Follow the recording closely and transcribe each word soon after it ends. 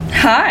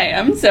Hi,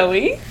 I'm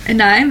Zoe.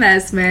 And I'm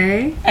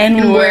Esme.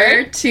 And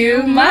we're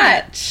too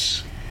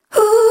much.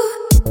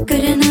 Ooh,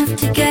 good enough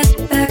to get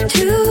back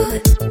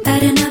to,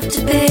 bad enough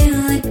to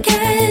bail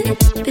again.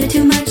 Been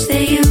too much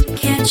that you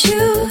can't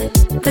chew,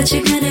 but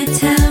you're gonna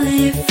tell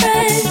your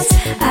friends.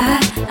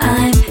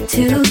 I'm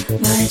too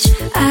much.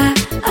 I'm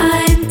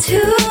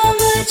too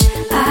much.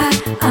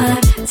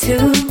 I'm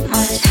too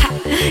much.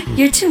 Ha,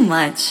 you're too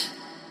much.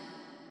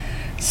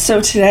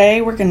 So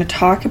today we're going to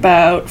talk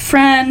about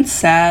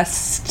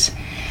friendcest,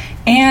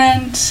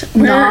 and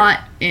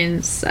Not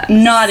incest.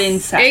 Not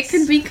incest. It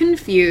can be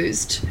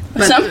confused.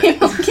 Some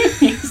people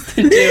get used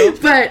to do.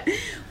 But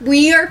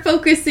we are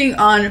focusing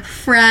on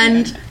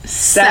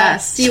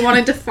friendcest. Do you want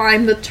to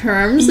define the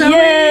terms?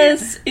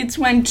 Yes, it's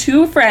when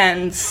two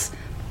friends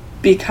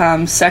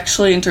become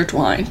sexually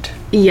intertwined.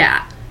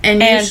 Yeah,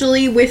 and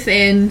usually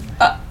within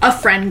a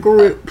friend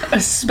group.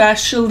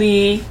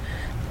 Especially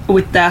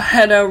with the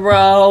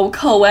hetero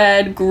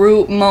co-ed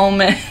group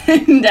moment.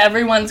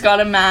 Everyone's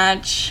got a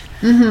match.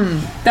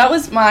 Mm-hmm. That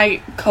was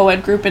my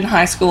co-ed group in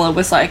high school. It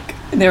was like,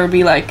 there would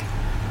be like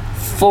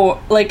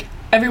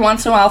every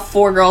once in a while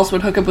 4 girls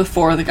would hook up with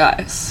 4 of the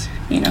guys.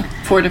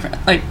 4 different,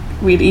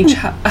 we'd each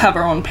have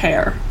our own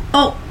pair.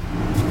 Oh,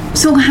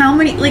 so how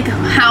many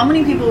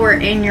people were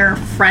in your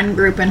friend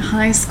group in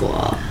high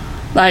school?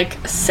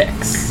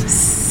 6.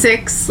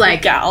 6,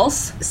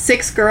 gals.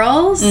 6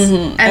 girls?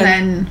 Mm-hmm. And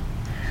then...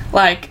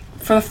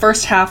 for the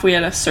first half, we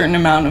had a certain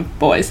amount of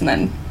boys and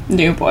then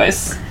new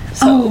boys.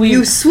 So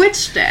you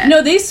switched it.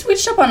 No, they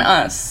switched up on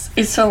us.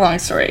 It's a long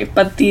story.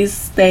 But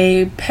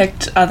they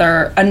picked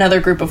another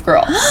group of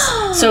girls.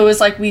 So it was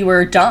like we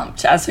were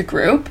dumped as a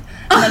group.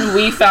 And then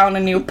we found a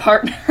new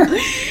partner.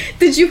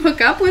 Did you hook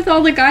up with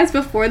all the guys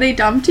before they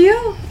dumped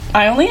you?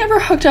 I only ever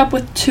hooked up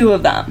with 2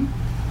 of them.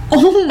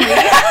 Oh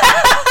my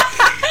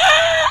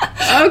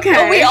Okay.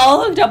 But we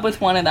all hooked up with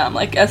one of them,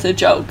 as a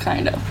joke,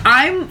 kind of.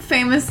 I'm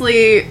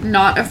famously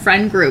not a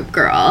friend group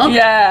girl.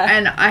 Yeah.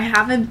 And I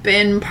haven't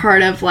been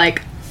part of,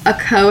 a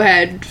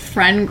co-ed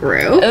friend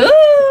group.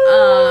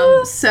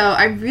 Ooh. So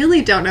I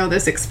really don't know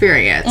this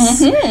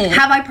experience. Mm-hmm.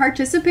 Have I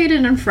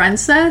participated in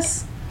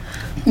friendcest?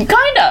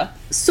 Kind of.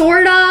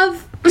 Sort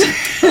of.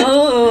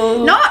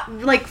 Ooh. Not,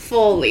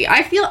 fully.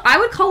 I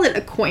would call it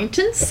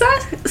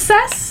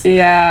acquaintance-cess.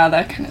 Yeah,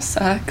 that kind of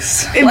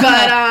sucks.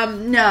 But,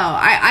 no,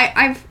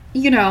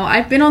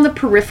 I've been on the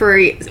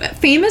periphery.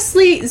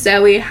 Famously,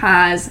 Zoe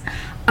has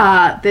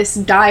this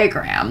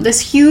diagram, this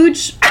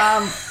huge,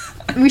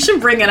 we should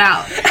bring it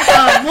out.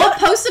 We'll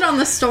post it on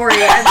the story.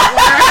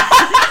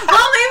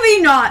 Well,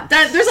 maybe not.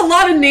 There's a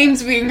lot of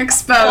names being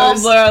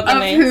exposed of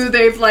who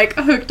they've,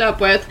 hooked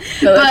up with.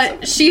 No,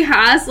 but she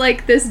has,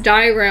 this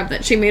diagram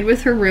that she made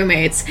with her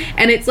roommates,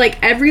 and it's,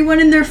 everyone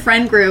in their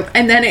friend group,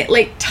 and then it,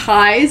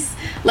 ties,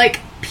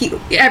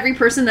 every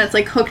person that's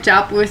hooked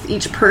up with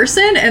each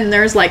person, and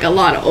there's a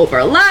lot of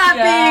overlapping.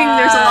 Yeah.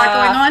 There's a lot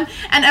going on.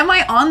 And am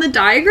I on the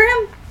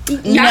diagram?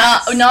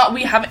 Yes. No,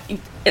 we haven't.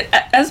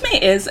 Esme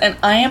is, and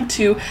I am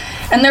too,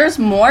 and there's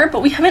more,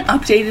 but we haven't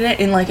updated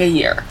it in a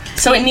year,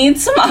 so it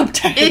needs some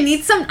updates. It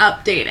needs some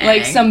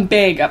updating, some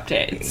big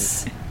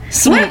updates.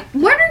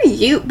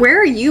 Where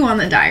are you on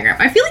the diagram?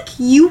 I feel like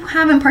you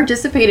haven't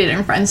participated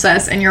in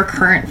friendcest in your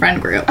current friend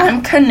group.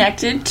 I'm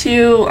connected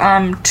to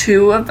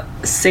 2 of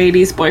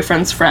Sadie's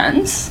boyfriend's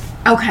friends.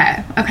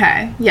 Okay,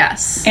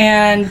 yes.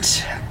 And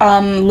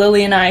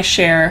Lily and I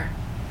share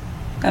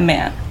a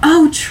man.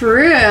 Oh,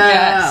 true.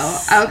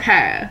 Yes.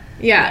 Okay.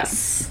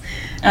 Yes.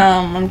 Yeah.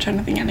 I'm trying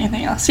to think of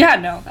anything else. Yeah,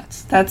 no,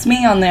 that's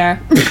me on there.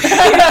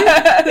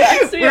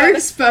 We're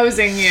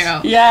exposing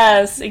you.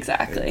 Yes,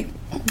 exactly.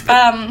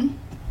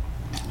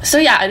 So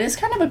yeah, it is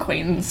kind of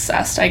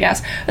acquaintance-cest, I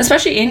guess.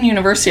 Especially in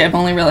university, I've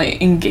only really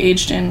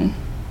engaged in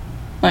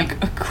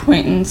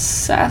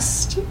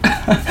acquaintance-cest.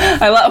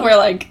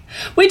 We're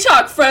we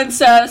talk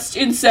friend-cest,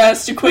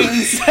 incest,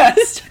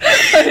 acquaintance-cest.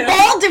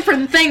 All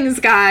different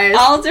things, guys.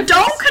 All different.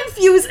 Don't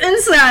confuse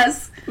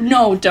incest.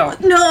 No,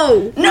 don't.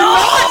 No. We're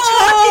not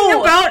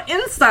talking about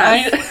incest.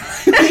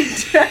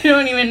 I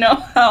don't even know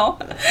how.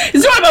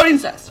 It's not about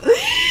incest.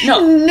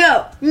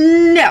 No.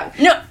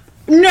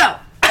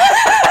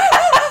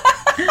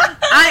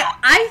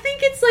 I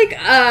think it's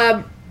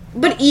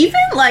but even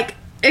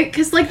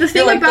because the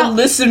thing about the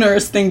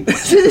listeners think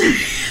this.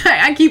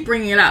 I keep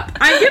bringing it up.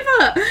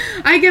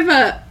 I give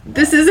a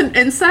this isn't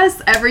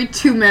incest every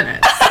 2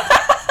 minutes.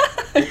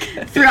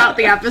 Okay. Throughout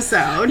the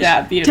episode.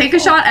 Yeah, beautiful. Take a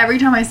shot every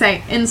time I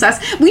say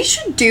incest. We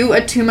should do a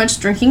too much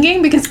drinking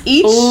game because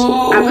each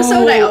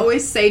episode I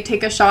always say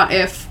take a shot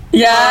if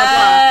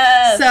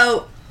yes.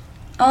 So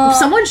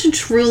someone should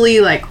truly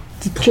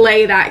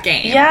play that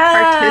game.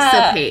 Yeah.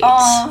 Participate.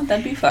 Oh,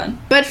 that'd be fun.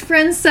 But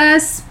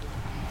friendcest,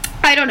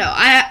 I don't know.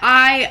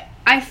 I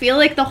I feel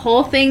like the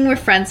whole thing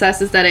with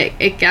friendcest is that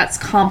it gets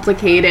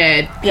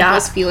complicated.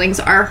 People's feelings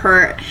are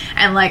hurt,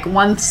 and like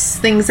once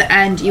things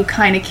end, you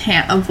kind of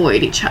can't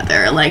avoid each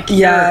other. Like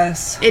you're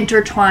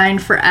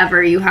intertwined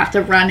forever. You have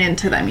to run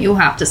into them. You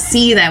have to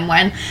see them.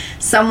 When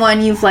someone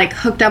you've like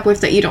hooked up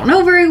with that you don't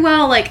know very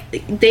well, like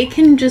they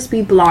can just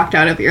be blocked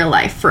out of your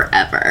life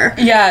forever.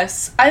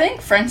 Yes, I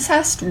think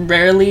friendcest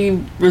rarely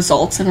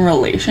results in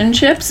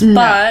relationships,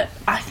 but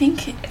I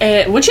think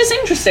which is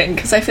interesting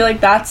because I feel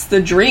like that's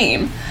the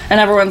dream,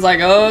 and everyone's like,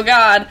 oh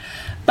god.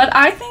 But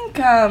I think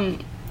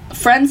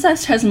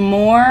friendcest has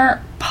more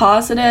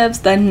positives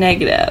than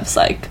negatives.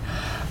 Like,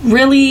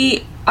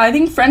 really, I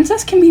think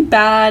friendcest can be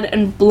bad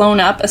and blown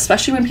up,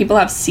 especially when people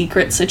have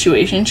secret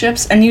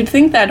situationships, and you'd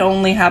think that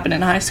only happened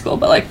in high school,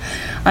 but like,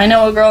 I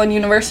know a girl in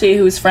university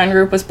whose friend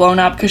group was blown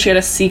up because she had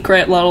a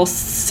secret little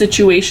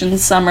situation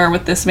summer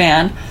with this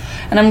man,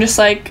 and I'm just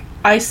like,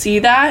 I see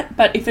that,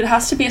 but if it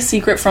has to be a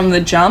secret from the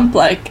jump,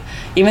 like,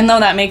 even though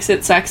that makes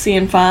it sexy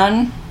and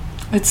fun,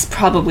 it's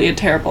probably a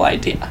terrible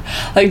idea.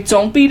 Like,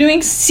 don't be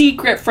doing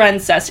secret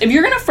friendcest. If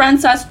you're gonna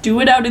friendcest,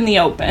 do it out in the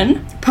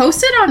open.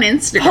 Post it on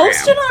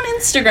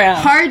Instagram.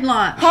 Hard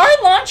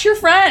launch your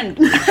friend.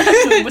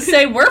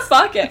 Say, we're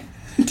fucking.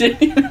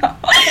 Did you know?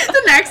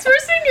 The next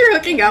person you're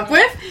hooking up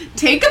with,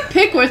 take a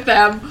pic with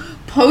them,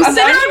 post it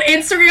on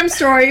Instagram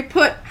story,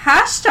 put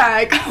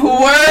hashtag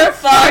we're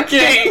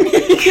fucking.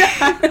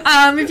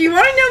 If you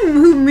want to know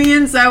who me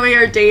and Zoe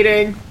are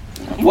dating,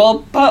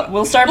 we'll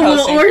start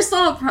posting.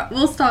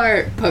 We'll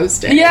start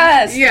posting.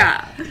 Yes.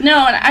 Yeah.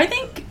 No, and I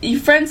think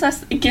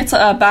friendcest gets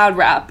a bad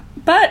rap,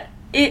 but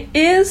it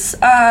is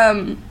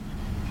the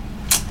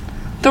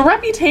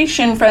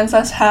reputation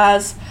friendcest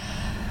has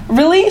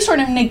really sort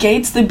of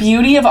negates the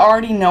beauty of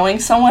already knowing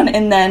someone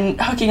and then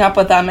hooking up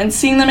with them and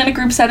seeing them in a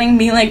group setting,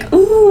 being like,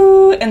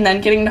 ooh, and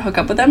then getting to hook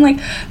up with them. Like,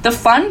 the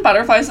fun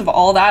butterflies of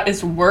all that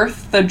is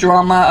worth the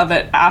drama of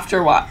it in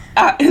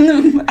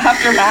the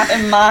aftermath,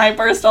 in my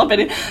personal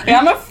opinion. Like,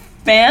 I'm a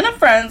fan of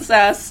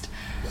friendcest.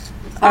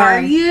 Are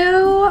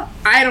you?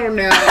 I don't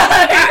know.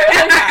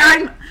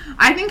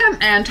 I think I'm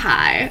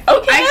anti.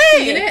 Okay. I've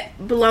seen it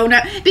blown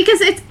up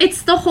because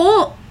it's the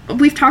whole.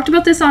 We've talked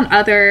about this on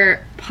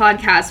other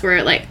podcasts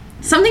where like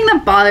something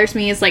that bothers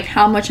me is like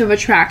how much of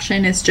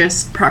attraction is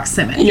just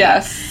proximity.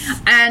 Yes.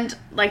 And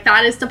like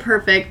that is the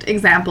perfect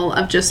example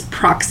of just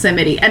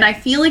proximity. And I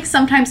feel like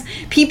sometimes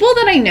people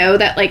that I know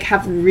that like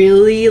have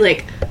really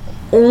like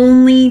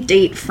only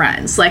date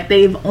friends, like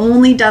they've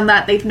only done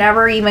that, they've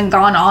never even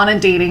gone on a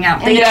dating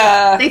app,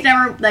 they've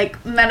never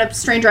like met a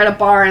stranger at a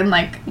bar and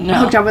like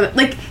hooked up with it,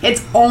 like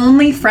it's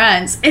only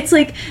friends. It's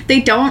like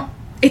they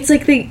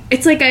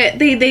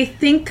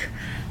think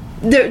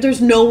there's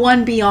no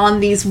one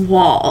beyond these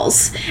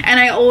walls. And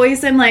I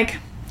always am like,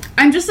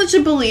 I'm just such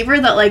a believer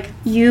that like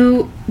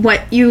you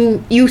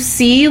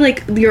see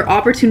like your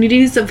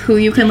opportunities of who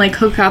you can like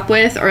hook up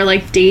with or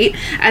like date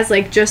as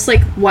like just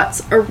like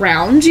what's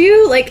around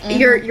you. Like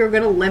you're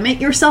gonna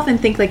limit yourself and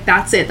think like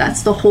that's it,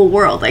 that's the whole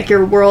world. Like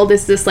your world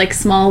is this like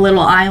small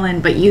little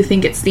island, but you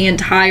think it's the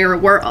entire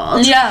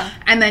world. Yeah.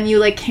 And then you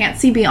like can't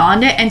see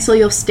beyond it, and so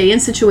you'll stay in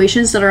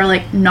situations that are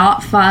like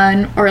not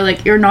fun, or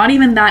like you're not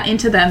even that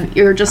into them.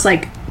 You're just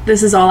like,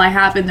 this is all I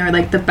have and they're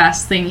like the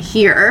best thing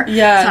here.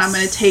 Yes. So I'm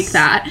going to take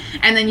that.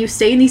 And then you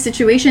stay in these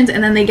situations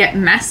and then they get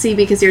messy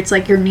because it's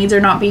like your needs are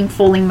not being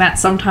fully met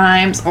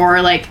sometimes,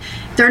 or like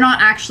they're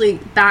not actually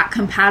that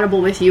compatible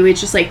with you.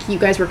 It's just like you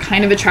guys were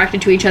kind of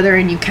attracted to each other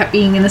and you kept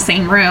being in the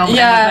same room. Yes.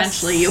 And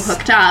eventually you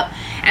hooked up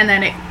and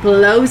then it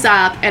blows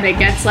up and it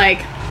gets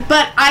like,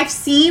 but I've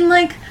seen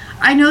like,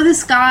 I know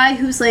this guy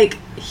who's like,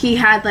 he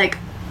had like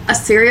a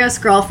serious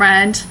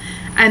girlfriend,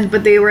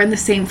 but they were in the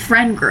same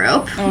friend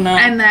group. Oh no.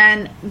 And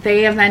then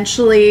they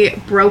eventually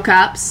broke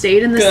up,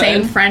 stayed in the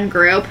same friend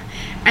group,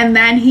 and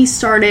then he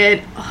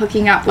started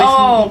hooking up with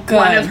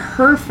one of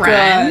her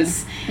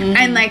friends. Mm-hmm.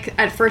 And like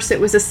at first it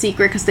was a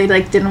secret because they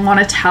like didn't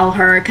want to tell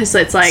her, because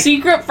it's like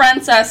secret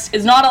friendcest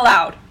is not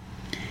allowed.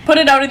 Put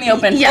it out in the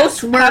open.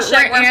 Yes, we're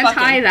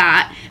anti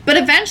that. But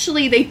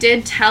eventually they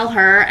did tell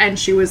her, and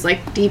she was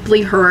like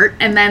deeply hurt,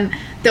 and then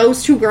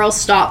those two girls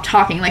stopped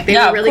talking. Like they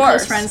were really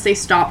close friends, they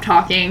stopped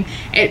talking.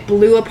 It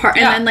blew apart.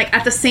 And then like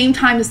at the same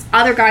time this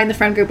other guy in the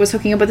friend group was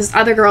hooking up with this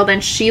other girl,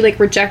 then she like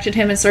rejected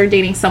him and started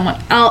dating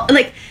someone else.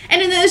 Like,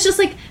 and then it's just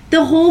like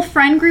the whole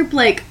friend group,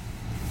 like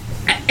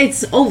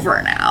it's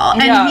over now.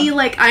 And me,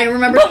 like, I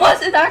remember, but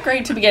was it that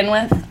great to begin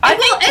with? I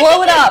think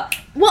blow it up.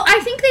 Well, I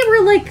think they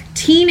were like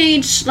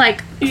teenage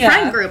like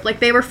friend group, like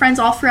they were friends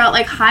all throughout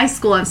like high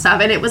school and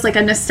stuff, and it was like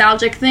a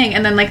nostalgic thing.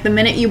 And then like the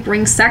minute you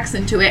bring sex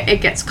into it, it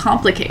gets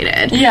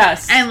complicated.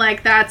 Yes. And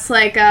like that's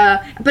like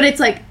but it's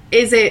like,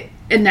 is it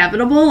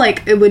inevitable?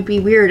 Like it would be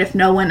weird if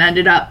no one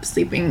ended up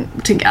sleeping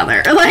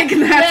together. Like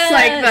that's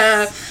like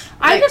the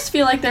I just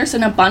feel like there's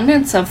an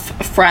abundance of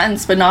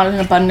friends, but not an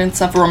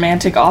abundance of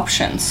romantic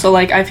options. So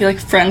like I feel like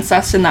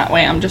friendcest in that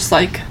way, I'm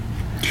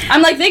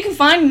like they can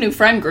find a new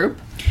friend group.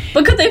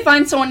 But could they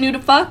find someone new to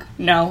fuck?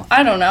 No,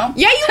 I don't know.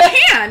 Yeah, you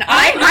can.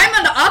 I'm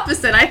on the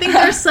opposite. I think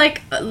there's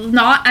like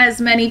not as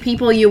many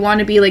people you want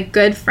to be like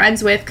good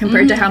friends with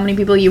compared to how many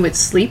people you would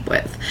sleep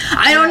with.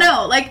 I don't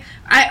know. Like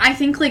I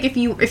think like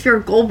if your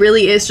goal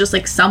really is just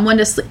like someone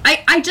to sleep,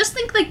 I just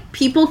think like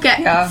people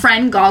get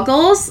friend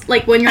goggles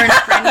like when you're in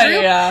a friend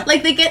group.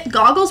 Like they get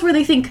goggles where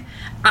they think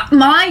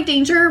my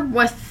danger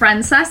with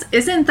friendcest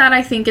isn't that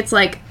I think it's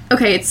like,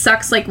 okay, it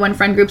sucks like when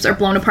friend groups are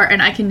blown apart, and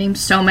I can name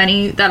so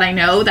many that I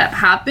know that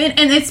happen,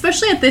 and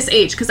especially at this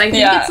age, because I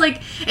think it's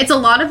like it's a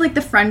lot of like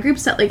the friend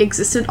groups that like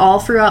existed all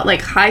throughout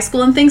like high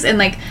school and things, and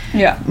like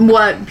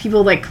what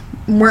people like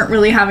weren't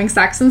really having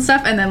sex and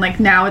stuff, and then like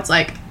now it's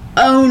like,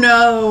 oh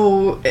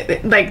no,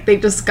 like they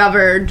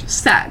discovered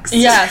sex.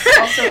 Yes.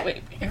 Also,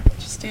 wait,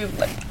 just do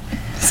like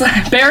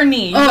bare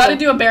knee. You gotta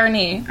do a bare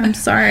knee. I'm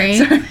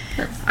sorry.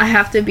 I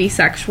have to be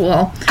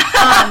sexual.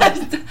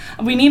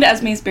 We need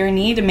Esme's bare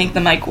knee to make the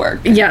mic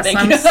work. Yes,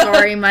 I'm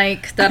sorry,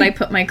 Mike, that I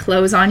put my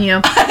clothes on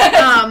you.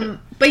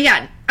 But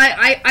yeah,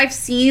 I've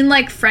seen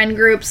like friend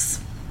groups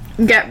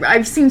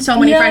I've seen so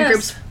many friend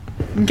groups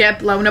get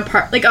blown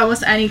apart. Like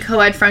almost any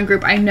co-ed friend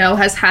group I know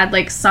has had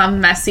like some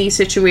messy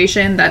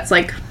situation that's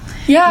like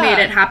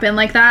made it happen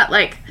like that.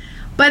 Like,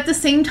 but at the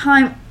same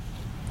time,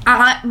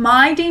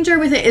 my danger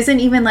with it isn't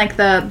even like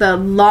the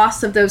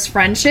loss of those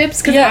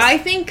friendships, because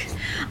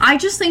I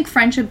just think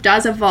friendship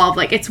does evolve.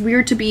 Like it's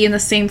weird to be in the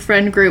same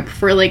friend group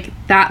for like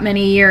that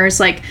many years.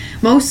 Like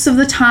most of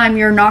the time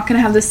you're not going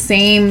to have the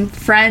same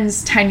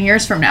friends 10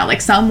 years from now. Like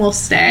some will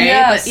stay,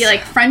 but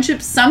like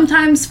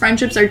sometimes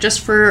friendships are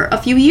just for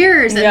a few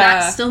years, and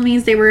that still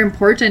means they were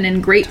important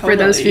and great for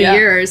those few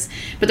years,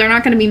 but they're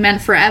not going to be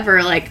meant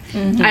forever. Like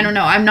I don't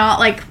know, I'm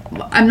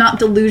not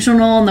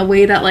delusional in the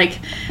way that like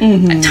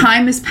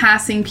time is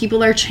passing,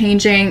 people are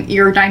changing,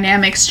 your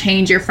dynamics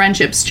change, your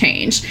friendships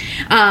change,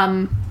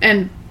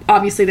 and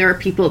obviously there are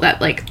people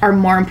that like are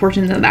more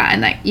important than that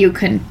and that you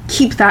can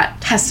keep that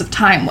test of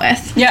time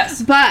with.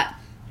 Yes. But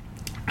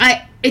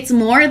it's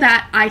more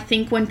that I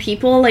think when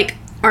people like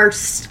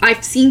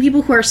I've seen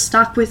people who are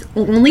stuck with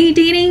only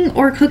dating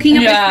or hooking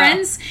up with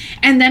friends,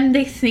 and then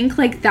they think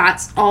like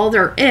that's all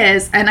there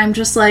is, and I'm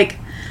just like,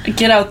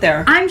 get out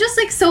there. I'm just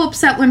like so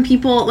upset when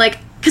people like,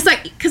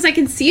 because I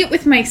can see it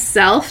with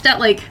myself that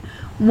like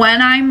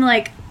when I'm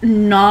like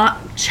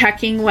not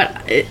checking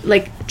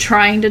like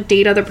trying to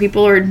date other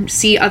people or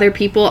see other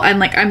people, and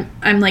like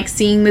I'm like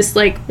seeing this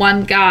like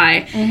one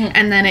guy,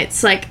 and then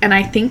it's like, and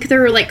I think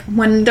they're like,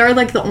 when they're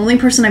like the only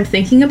person I'm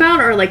thinking about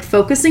or like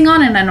focusing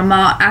on, and then I'm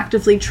not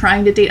actively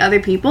trying to date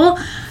other people,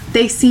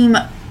 they seem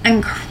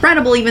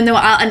incredible, even though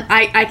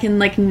I can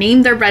like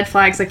name their red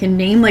flags, I can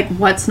name like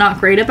what's not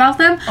great about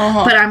them,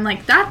 but I'm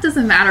like, that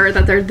doesn't matter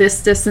that they're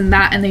this and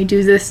that, and they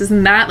do this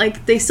and that,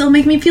 like they still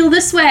make me feel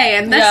this way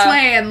and this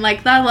way, and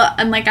like that,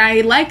 and like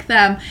I like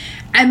them,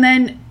 and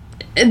then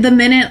the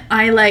minute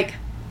I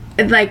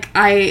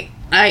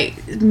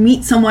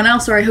meet someone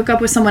else or I hook up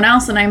with someone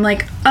else, and I'm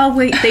like, oh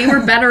wait, they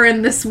were better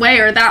in this way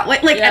or that way,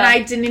 like, and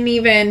I didn't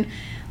even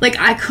like,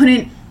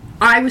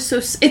 I was so,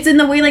 it's in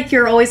the way like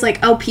you're always like,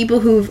 oh, people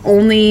who've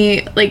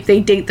only like they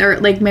date their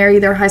like marry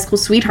their high school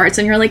sweethearts,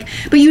 and you're like,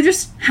 but you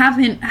just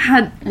haven't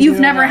had, you've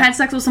never had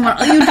sex with someone,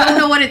 you don't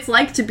know what it's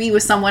like to be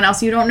with someone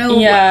else, you don't know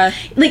what,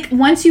 like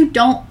once you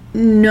don't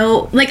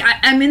know, like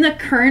I'm in the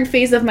current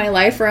phase of my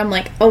life where I'm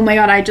like, oh my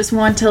god, I just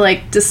want to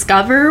like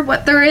discover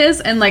what there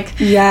is, and like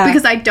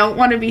because I don't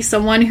want to be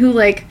someone who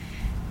like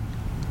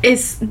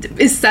is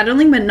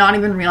settling but not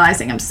even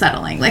realizing I'm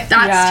settling. Like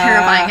that's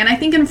terrifying. And I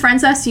think in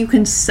friendcest you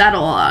can settle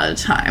a lot of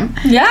the time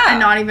and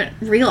not even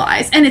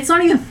realize, and it's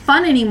not even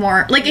fun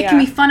anymore. Like it can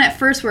be fun at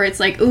first where it's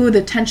like, ooh,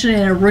 the tension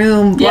in a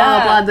room,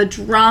 blah blah, the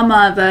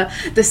drama,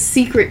 the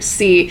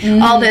secrecy,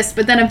 all this,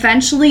 but then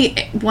eventually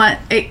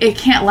it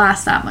can't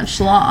last that much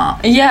long.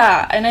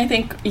 And I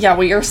think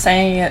what you're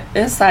saying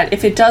is that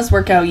if it does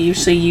work out,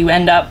 usually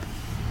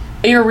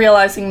you're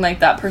realizing like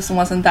that person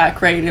wasn't that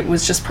great, it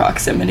was just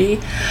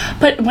proximity.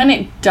 But when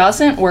it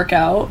doesn't work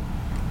out,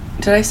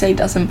 did I say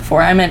doesn't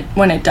before? I meant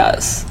when it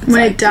does. When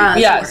like, it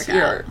does work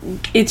out.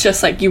 It's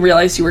just like you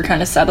realize you were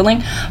kind of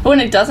settling. But when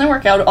it doesn't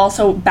work out,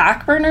 also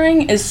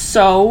backburnering is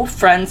so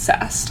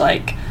friendcest.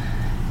 Like,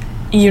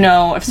 you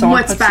know, if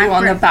someone puts you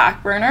on the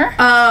back burner.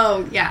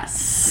 Oh,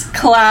 yes.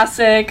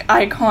 Classic,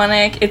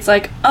 iconic. It's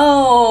like,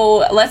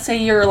 oh, let's say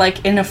you're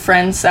like in a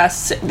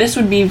friendcest. This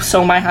would be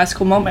so my high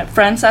school moment.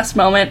 Friendcest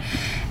moment.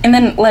 And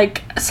then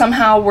like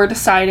somehow we're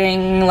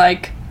deciding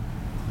like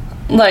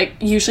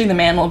usually the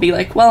man will be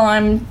like, well,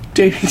 I'm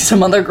dating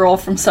some other girl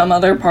from some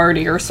other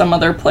party or some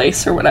other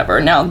place or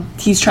whatever. Now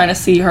he's trying to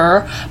see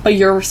her, but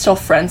you're still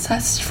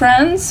friendcest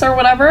friends or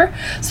whatever.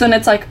 So then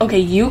it's like, okay,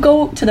 you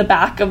go to the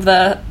back of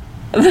the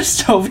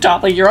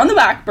stovetop, like you're on the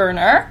back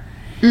burner,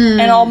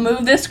 and I'll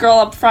move this girl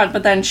up front,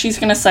 but then she's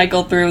gonna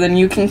cycle through, then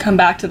you can come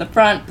back to the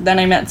front, but then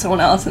I met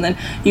someone else, and then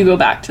you go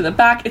back to the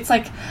back. It's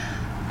like,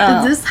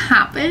 did this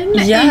happen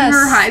in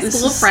your high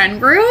school friend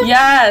group?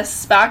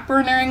 Yes,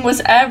 backburnering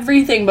was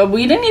everything, but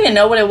we didn't even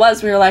know what it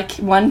was. We were like,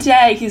 one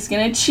day he's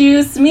gonna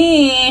choose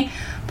me,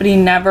 but he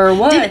never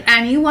would. Did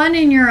anyone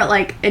in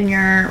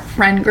your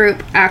friend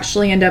group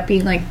actually end up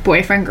being like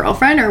boyfriend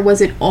girlfriend, or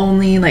was it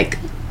only like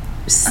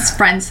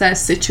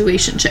friendcest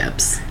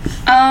situationships?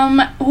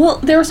 Well,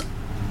 there was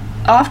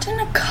often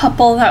a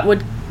couple that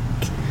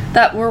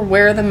were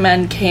where the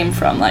men came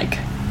from. Like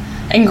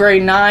in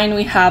grade 9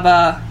 we have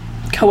a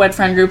co-ed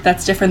friend group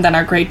that's different than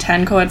our grade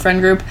 10 co-ed friend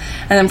group,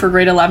 and then for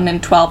grade 11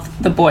 and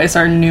 12 the boys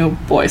are new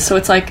boys. So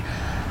it's like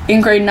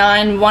in grade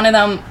 9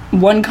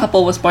 one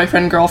couple was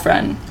boyfriend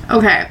girlfriend.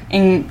 Okay.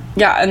 And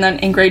then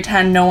in grade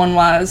 10 no one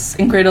was.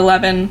 In grade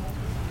 11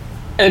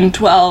 and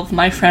 12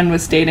 my friend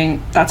was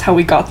dating. That's how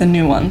we got the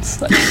new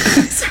ones. Like,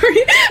 sorry,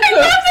 I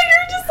love that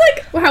you're just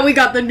like how we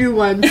got the new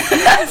ones. So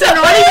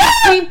not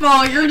even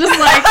people, you're just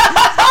like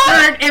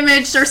they're an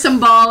image, they're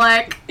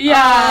symbolic.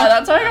 Yeah,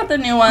 that's how I got the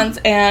new ones.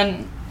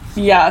 And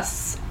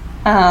yes,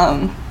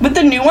 but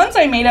the new ones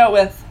I made out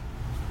with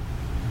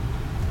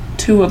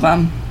 2 of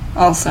them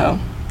also.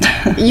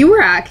 You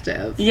were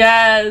active.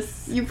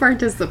 Yes. You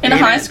participated. In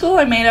high school,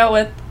 I made out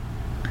with,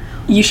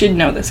 you should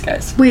know this,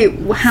 guys. Wait,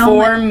 how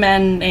 4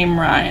 men named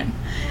Ryan.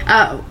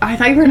 I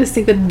thought you were going to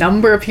say the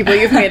number of people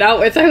you've made out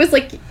with. I was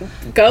like,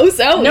 go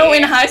Zoe. No,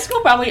 in high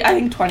school, probably, I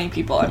think 20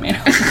 people I made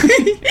out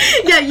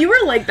with. Yeah, you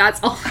were like,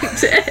 that's all I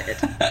did.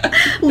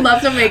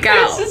 Love to make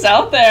out. It's just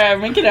out there,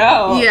 make it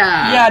out.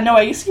 Yeah. Yeah, no,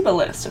 I used to keep a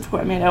list of who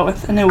I made out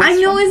with, and it was I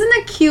know, fun. isn't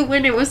it cute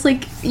when it was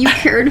like, you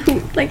cared who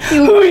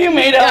you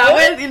made out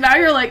with? And now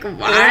you're like, why?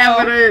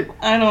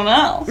 I don't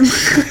know.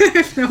 I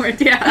have no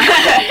idea.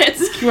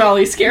 It's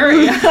really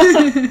scary.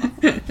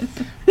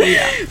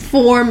 Yeah.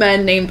 4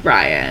 men named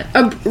Brian.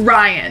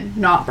 Ryan,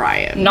 not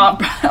Brian.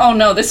 Oh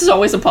no, this is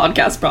always a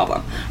podcast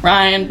problem.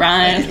 Ryan,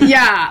 Brian.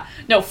 Yeah.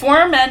 No,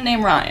 4 men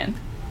named Ryan.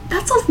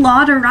 That's a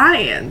lot of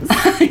Ryans.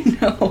 I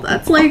know.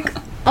 That's like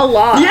a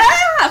lot.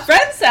 Yeah,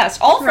 friendcest.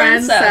 All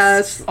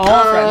friendcest. All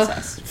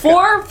friendcest.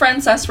 4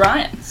 friendcest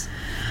Ryans.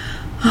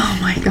 Oh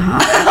my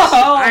god.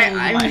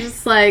 I'm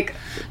just like,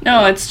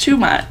 no, it's too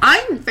much.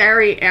 I'm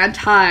very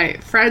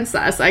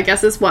anti-friendcest, I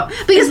guess is what.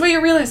 Because what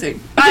you're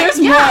realizing. There's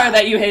more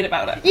that you hate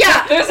about it.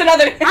 Yeah. There's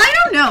another. I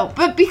don't know.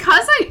 But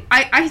because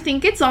I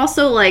think it's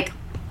also like,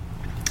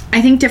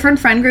 I think different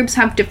friend groups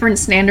have different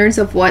standards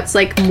of what's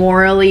like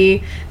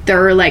morally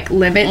their like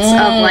limits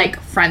of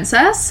like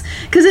friendcest.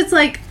 Because it's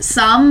like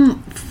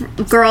some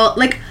girl,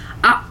 like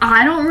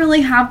I don't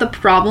really have the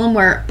problem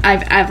where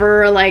I've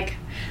ever like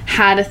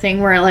had a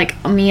thing where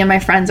like me and my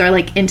friends are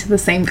like into the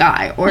same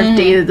guy or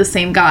dated the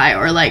same guy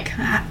or like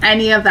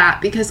any of that,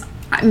 because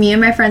me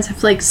and my friends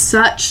have like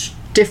such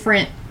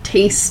different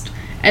taste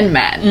in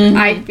men.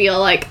 I feel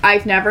like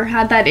I've never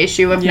had that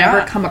issue. I've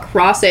never come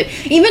across it.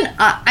 Even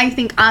I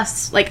think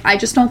us, like, I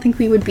just don't think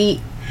we would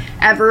be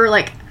ever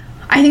like,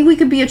 I think we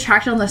could be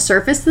attracted on the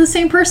surface to the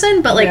same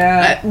person, but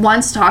like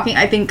once talking,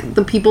 I think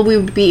the people we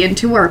would be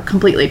into are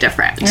completely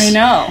different. I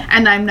know.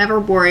 And I'm never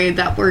worried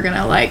that we're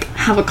gonna like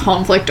have a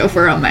conflict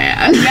over a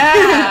man.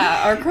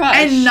 Yeah, or crush.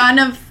 And none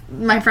of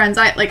my friends,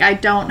 I've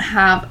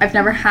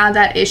never had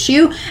that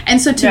issue.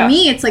 And so to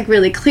me, it's like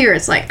really clear.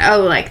 It's like,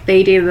 oh, like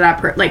they dated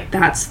that like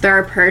that's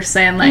their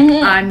person. Like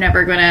I'm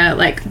never gonna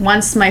like,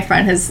 once my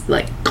friend has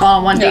like gone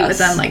on one date with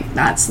them, like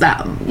that's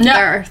them,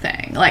 their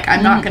thing. Like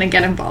I'm not gonna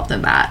get involved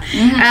in that.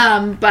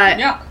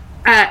 But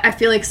I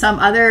feel like some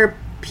other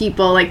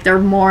people, like they're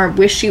more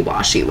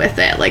wishy-washy with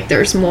it. Like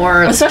there's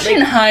more, especially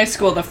like, in high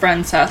school, the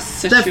friendcest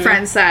situation. the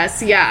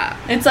friendcest, yeah.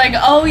 It's like,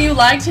 oh, you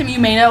liked him, you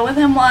made out with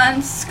him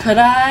once. Could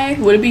I?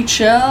 Would it be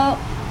chill?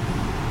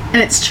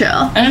 And it's chill.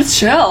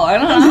 I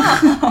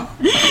don't know.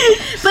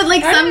 But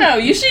like I don't know.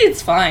 Usually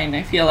it's fine,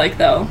 I feel like,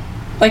 though.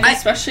 Like,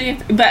 especially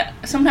if, but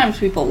sometimes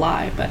people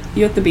lie, but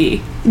you have to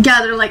be.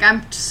 Yeah, they're like,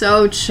 I'm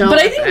so chill. But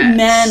I think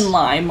men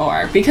lie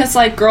more, because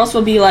like girls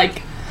will be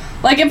like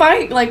if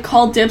I like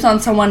called dibs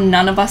on someone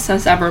none of us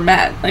has ever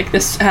met. Like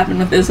this happened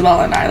with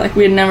Isabella and I. Like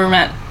we had never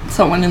met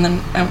someone, and then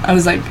I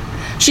was like,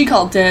 she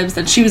called dibs,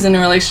 then she was in a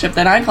relationship,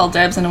 then I called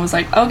dibs, and it was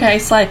like, okay,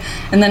 slay.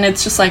 And then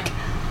it's just like,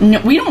 no,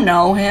 we don't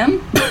know him.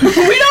 We don't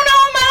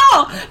know him at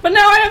all. But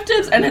now I have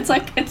dibs, and it's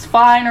like, it's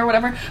fine or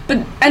whatever. But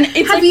and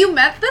it's have like, you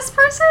met this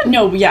person?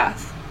 No,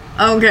 yes.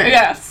 Okay.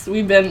 Yes,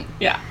 we've been,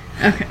 yeah.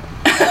 Okay.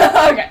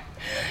 Okay.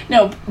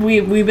 No,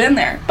 we've been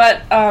there.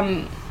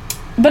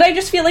 But I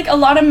just feel like a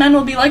lot of men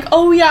will be like,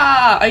 oh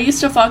yeah, I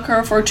used to fuck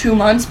her for 2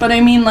 months, but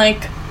I mean,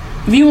 like,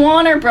 if you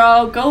want her,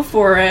 bro, go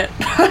for it.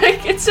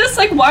 Like, it's just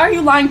like, why are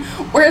you lying?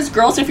 Whereas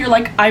girls, if you're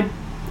like,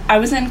 I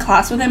was in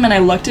class with him and I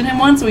looked at him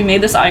once, we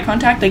made this eye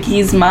contact, like,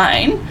 he's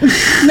mine.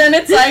 Then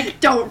it's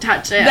like, don't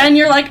touch it. Then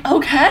you're like,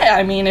 okay,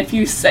 I mean, if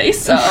you say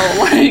so,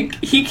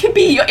 like, he could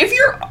be, if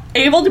you're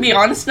able to be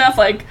honest enough,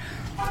 like,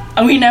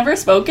 we never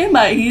spoken,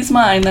 but he's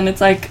mine, then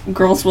it's like,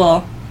 girls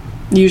will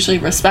usually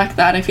respect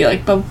that, I feel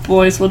like, but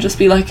boys will just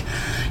be like,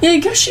 yeah, I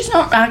guess she's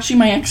not actually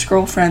my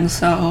ex-girlfriend,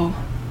 so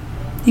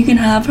you can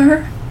have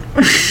her.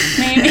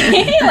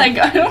 Maybe. Like,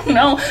 I don't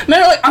know.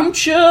 Men are like, I'm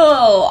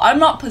chill, I'm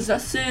not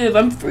possessive,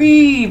 I'm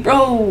free,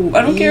 bro,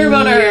 I don't care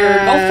about her,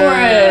 go for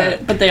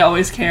it. But they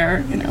always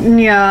care, you know.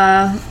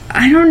 Yeah,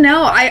 I don't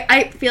know.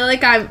 I feel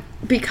like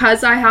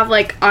because I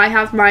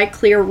have my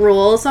clear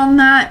rules on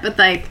that, but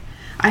like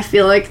I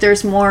feel like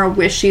there's more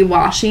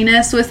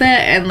wishy-washiness with it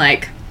and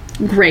like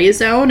gray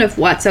zone of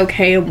what's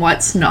okay and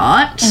what's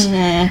not,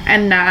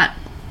 and that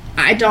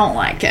I don't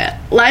like it.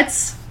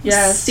 Let's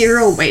steer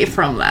away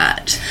from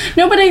that.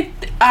 No, but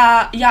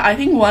I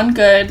think one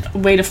good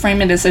way to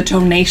frame it is a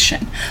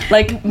donation.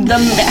 Like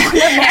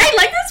I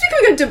like this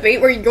becoming a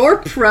debate where you're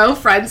pro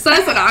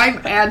friendcest and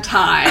I'm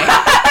anti.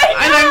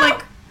 And I'm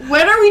like,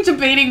 when are we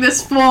debating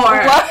this for?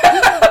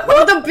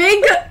 Well, the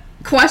big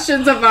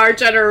questions of our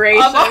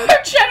generation.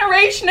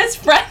 Is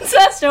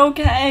friendcest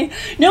okay?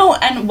 No,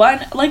 and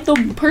one, like the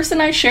person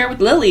I share with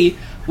Lily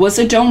was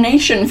a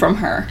donation from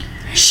her.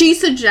 She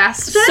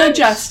suggested.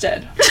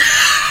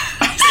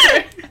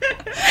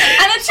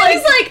 And it's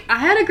like, I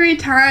had a great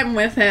time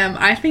with him.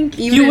 I think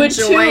you would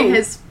enjoy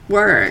his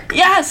work.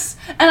 Yes.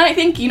 And I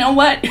think, you know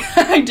what?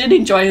 I did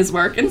enjoy his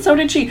work, and so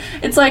did she.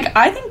 It's like,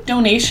 I think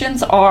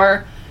donations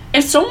are,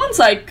 if someone's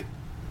like,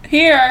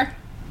 here,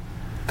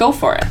 go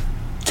for it.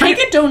 Take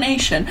a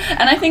donation.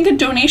 And I think a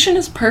donation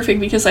is perfect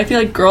because I feel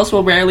like girls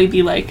will rarely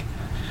be like,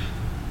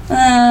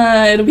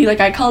 it'll be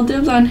like, I called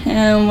dibs on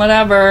him,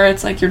 whatever.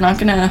 It's like, I'm not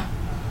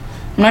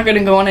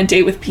gonna go on a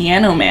date with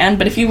Piano Man,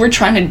 but if you were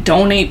trying to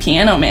donate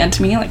Piano Man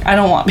to me, like, I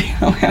don't want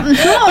Piano Man.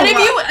 No, but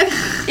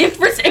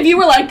if you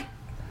were like,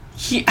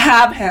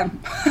 have him,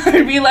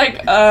 I'd be like,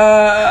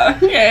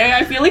 okay.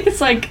 I feel like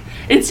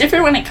it's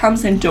different when it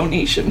comes in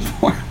donation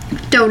form.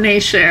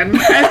 Donation.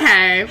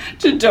 Okay.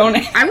 To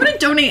donate. I wouldn't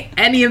donate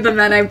any of the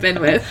men I've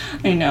been with.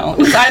 I know.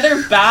 It's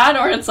either bad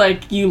or it's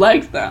like you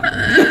like them.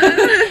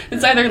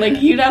 It's either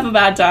like you'd have a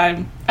bad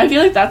time. I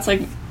feel like that's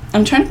like,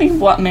 I'm trying to think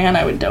of what man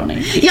I would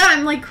donate to. Yeah,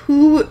 I'm like,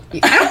 who?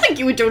 I don't think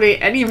you would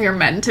donate any of your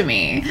men to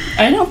me.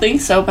 I don't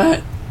think so,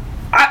 but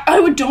I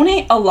would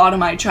donate a lot of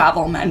my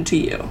travel men to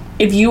you.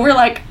 If you were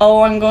like,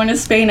 oh, I'm going to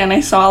Spain, and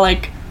I saw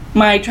like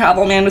my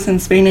travel man was in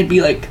Spain, I'd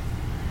be like,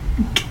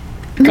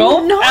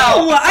 go no,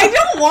 out. I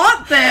don't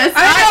want this.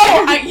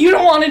 I know. You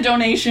don't want a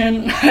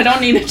donation. I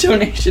don't need a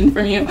donation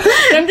from you. But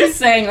I'm just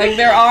saying, like,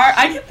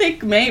 I can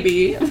think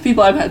maybe of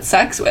people I've had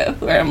sex with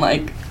where I'm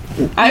like,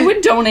 I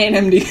would donate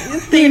him to you.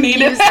 You need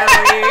it.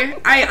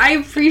 I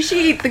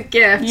appreciate the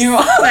gifts that you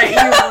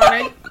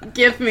want to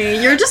give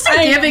me. You're just a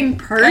giving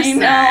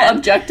person. I know,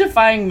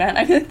 objectifying men.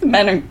 I feel like the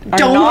men are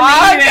don't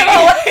not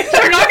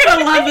They're not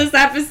gonna love this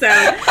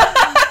episode.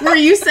 Where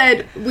you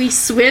said we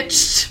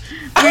switched.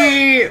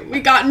 We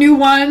got new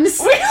ones.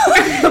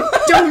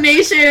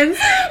 Donations.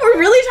 We're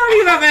really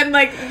talking about men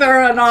like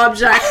they're an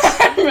object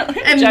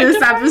in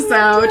this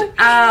episode.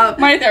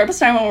 My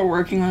therapist and I were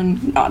working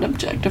on not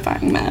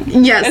objectifying men.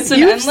 Yes,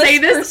 you say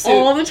this pursuit.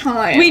 All the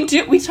time. We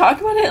do. We talk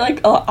about it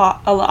like a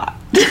lot.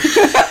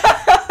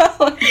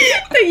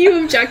 That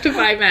you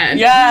objectify men.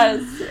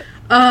 Yes.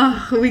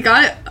 We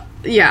got it.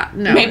 Yeah,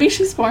 no. Maybe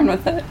she's born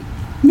with it.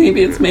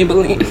 Maybe it's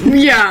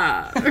Maybelline.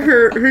 Yeah,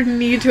 her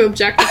need to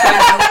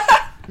objectify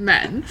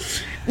men.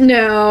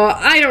 No,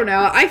 I don't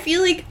know. I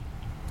feel like,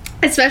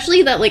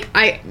 especially that, like,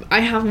 I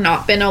have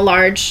not been a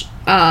large,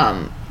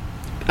 I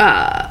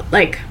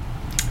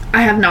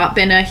have not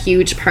been a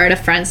huge part of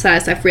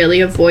friendcest. I've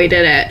really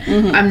avoided it.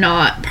 Mm-hmm. I'm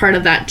not part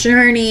of that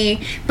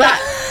journey, but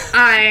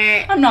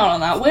I'm not on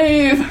that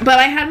wave. But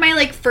I had my,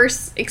 like,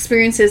 first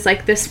experiences,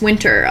 like, this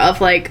winter of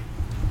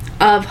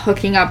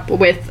hooking up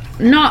with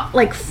not,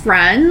 like,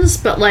 friends,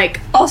 but, like...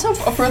 Also,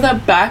 for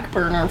the back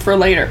burner for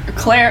later,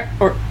 Claire,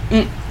 or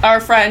our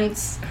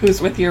friends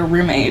who's with your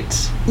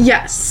roommate.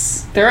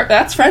 Yes.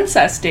 That's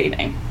friendcest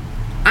dating.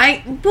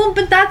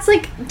 But that's,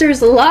 like,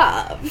 there's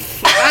love.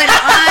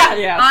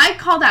 I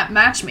call that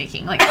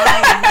matchmaking. Like,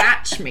 I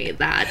match made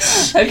that.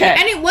 Okay.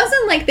 And it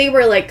wasn't like they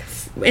were, like,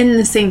 in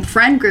the same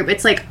friend group.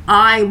 It's like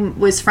I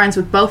was friends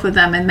with both of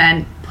them and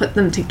then put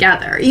them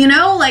together. You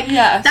know? Like,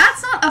 yes.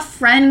 That's not a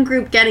friend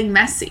group getting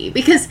messy.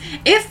 Because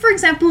if, for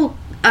example...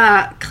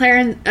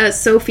 Claire and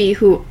Sophie,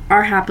 who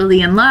are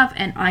happily in love,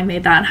 and I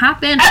made that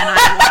happen, and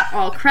I want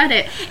all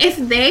credit. If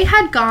they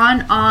had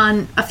gone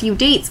on a few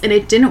dates and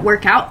it didn't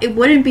work out, it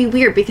wouldn't be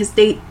weird because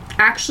they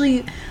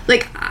actually,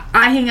 like,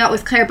 I hang out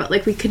with Claire, but,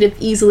 like, we could have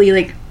easily,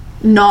 like,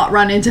 not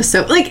run into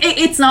like,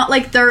 it's not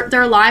like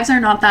their lives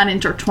are not that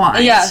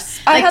intertwined.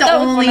 Yes. Like, I had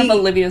that with one of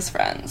Olivia's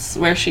friends,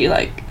 where she,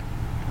 like,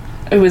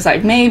 it was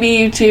like, maybe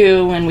you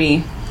two, when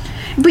we...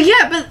 But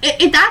yeah, but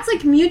that's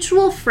like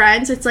mutual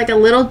friends. It's like a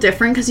little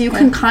different because you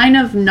can kind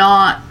of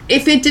not...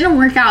 If it didn't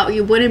work out,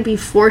 you wouldn't be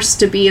forced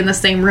to be in the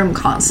same room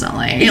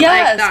constantly.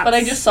 Yes, like, but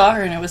I just saw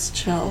her and it was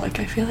chill. Like,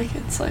 I feel like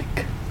it's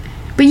like...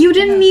 But you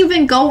didn't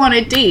even go on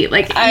a date.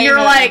 Like, you're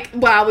like,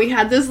 wow, we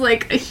had this,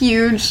 like, a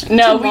huge,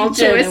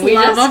 tumultuous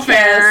love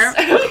affair.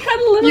 We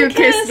had a little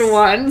kiss. Kissed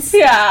once.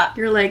 Yeah.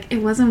 You're like, it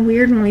wasn't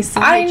weird when we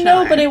saw each other. I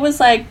know, but it was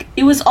like...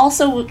 It was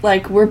also,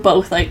 like, we were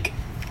both, like,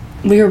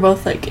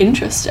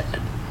 interested.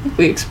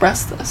 We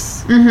expressed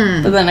this.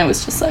 Mm-hmm. But then it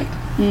was just like,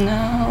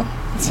 no,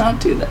 let's not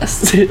do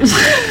this.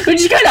 Which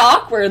is kind of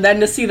awkward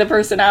then to see the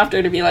person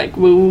after to be like,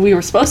 well, we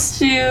were supposed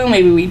to,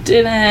 maybe we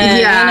didn't,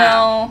 you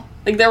know?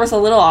 Like, there was a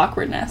little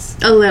awkwardness.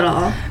 A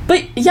little.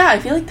 But, yeah, I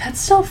feel like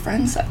that's still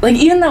friends. Like,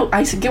 even though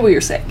I get what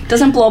you're saying. It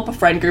doesn't blow up a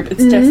friend group.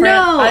 It's different.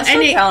 No, I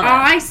still count it.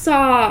 I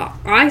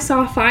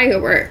saw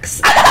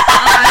fireworks.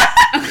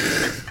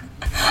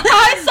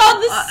 I saw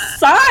the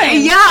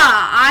sign. Yeah,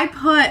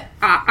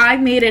 I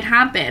made it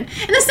happen.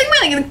 And the same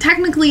way, like,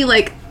 technically,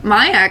 like,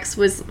 my ex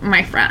was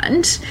my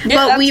friend, Yeah,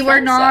 but we that's were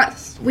not.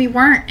 friendcest. We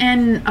weren't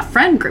in a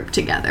friend group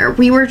together.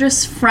 We were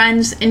just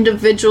friends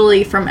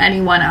individually from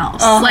anyone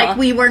else. Like,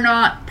 we were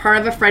not part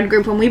of a friend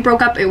group. When we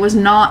broke up, it was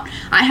not.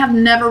 I have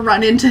never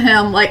run into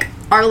him. Like,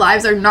 our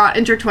lives are not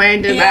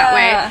intertwined in that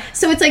way.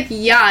 So it's like,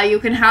 yeah, you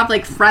can have,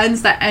 like,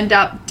 friends that end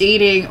up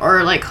dating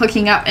or, like,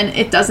 hooking up, and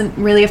it doesn't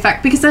really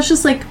affect, because that's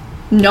just, like,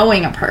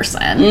 knowing a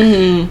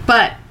person.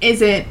 But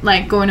is it,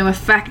 like, going to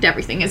affect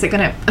everything? Is it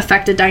going to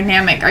affect a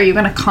dynamic? Are you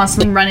going to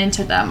constantly run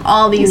into them?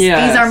 All these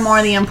are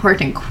more the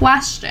important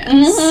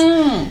questions.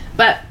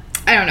 But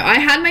I don't know, I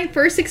had my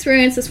first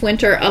experience this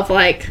winter of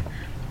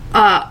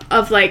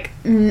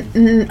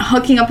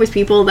hooking up with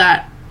people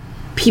that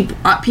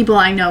people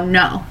I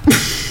know.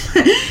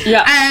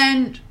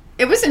 And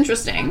it was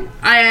interesting.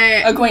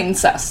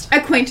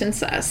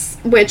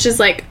 Acquaintancest, which is,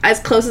 like, as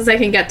close as I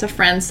can get to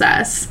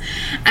friendcest.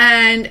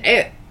 And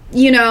it,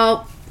 you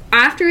know,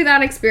 after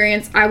that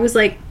experience, I was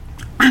like,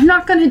 I'm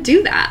not gonna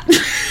do that.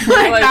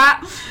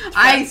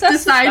 I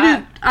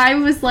decided, I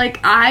was like,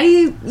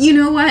 you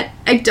know what?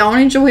 I don't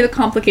enjoy the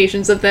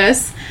complications of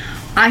this.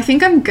 I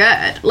think I'm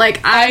good.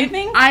 Like,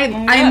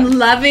 I'm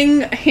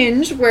loving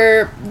Hinge,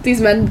 where these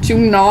men do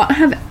not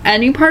have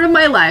any part of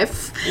my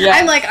life. Yeah.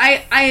 I'm like,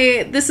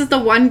 this is the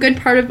one good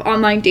part of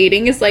online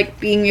dating, is, like,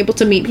 being able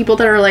to meet people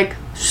that are, like,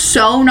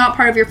 so not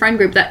part of your friend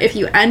group that if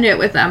you end it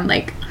with them,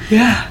 like,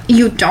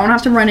 you don't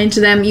have to run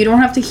into them. You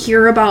don't have to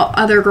hear about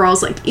other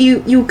girls. Like,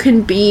 you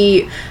can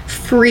be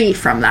free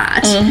from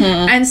that.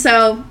 And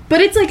so,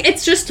 but it's, like,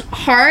 it's just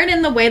hard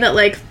in the way that,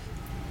 like,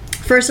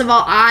 first of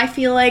all, I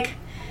feel like,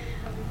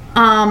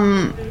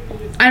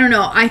 I don't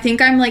know, I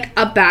think I'm, like,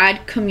 a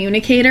bad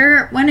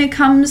communicator when it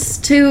comes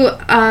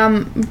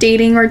to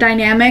dating or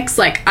dynamics.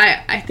 Like,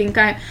 I think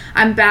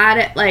I'm bad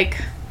at,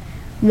 like,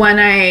 when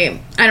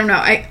I don't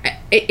know,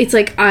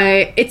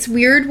 it's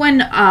weird when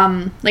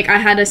like, I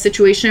had a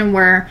situation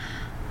where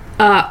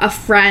a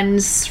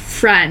friend's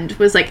friend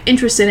was, like,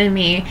 interested in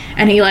me,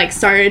 and he, like,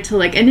 started to,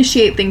 like,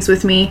 initiate things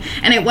with me,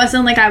 and it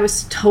wasn't like I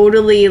was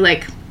totally,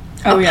 like,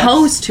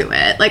 opposed to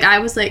it. Like, I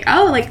was like,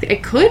 oh, like,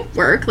 it could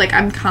work. Like,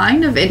 I'm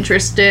kind of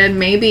interested,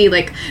 maybe,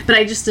 like, but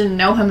I just didn't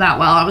know him that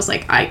well. I was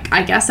like,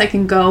 I guess I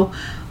can go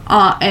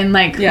and,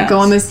 like, go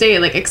on this date,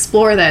 like,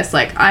 explore this.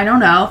 Like, I don't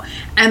know.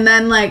 And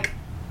then, like,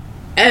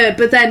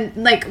 but then,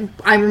 like,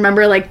 I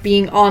remember, like,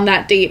 being on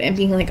that date and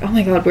being like, oh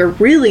my god, we're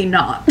really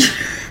not.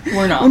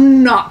 We're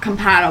not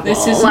compatible.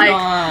 This is, like,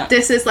 not.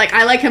 This is, like,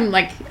 I like him,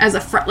 like, as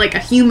a like, a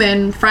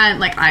human friend.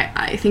 Like,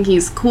 I think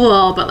he's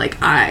cool, but,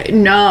 like, I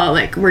know,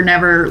 like, we're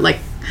never, like,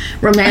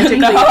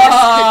 romantically, this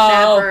could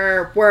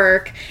never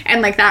work.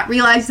 And, like, that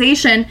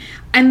realization,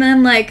 and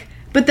then, like,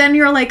 but then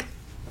you're like,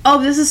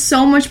 oh, this is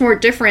so much more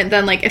different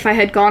than, like, if I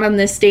had gone on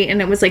this date and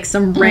it was, like,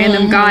 some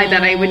random guy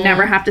that I would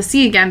never have to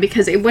see again,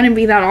 because it wouldn't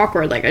be that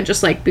awkward. Like, I'd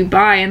just, like, be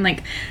by, and,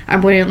 like, I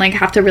wouldn't, like,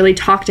 have to really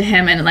talk to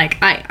him, and, like,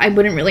 I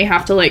wouldn't really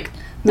have to, like,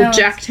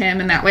 reject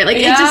him in that way. Like,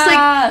 it's just,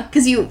 like,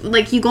 because you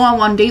go on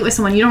one date with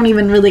someone, you don't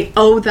even really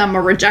owe them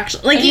a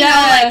rejection. Like, you know,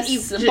 like,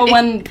 but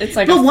when it's,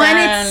 like, when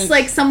it's,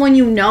 like, someone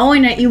you know,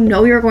 and you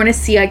know you're going to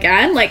see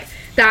again, like,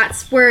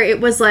 that's where it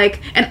was, like,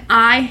 and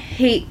I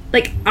hate,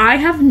 like, I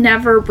have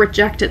never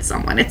rejected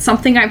someone. It's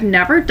something I've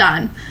never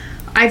done.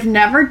 I've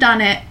never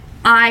done it.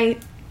 I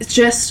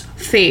just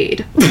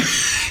fade.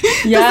 Does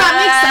that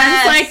make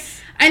sense? Like,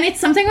 and it's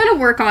something I'm going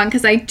to work on,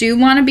 because I do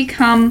want to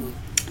become,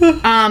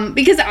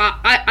 because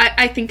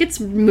I think it's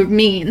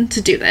mean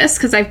to do this,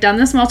 because I've done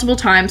this multiple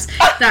times,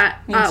 that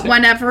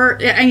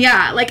whenever, and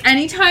like,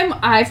 anytime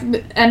I've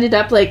ended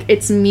up, like,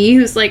 it's me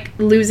who's, like,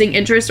 losing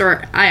interest,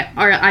 or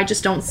I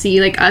just don't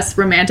see, like, us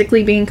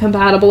romantically being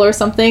compatible or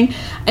something,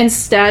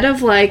 instead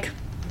of, like,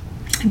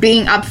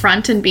 being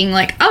upfront and being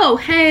like, oh,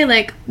 hey,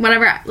 like,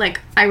 whatever, like,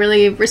 I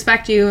really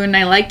respect you and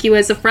I like you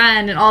as a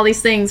friend and all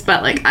these things,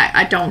 but, like,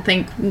 I don't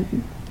think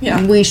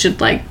we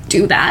should, like,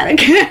 do that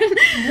again.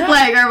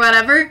 Like, or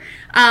whatever.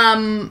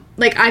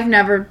 Like, I've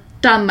never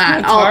done that.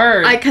 It's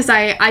hard. Because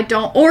I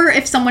don't, or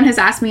if someone has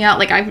asked me out,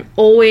 like, I've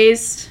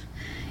always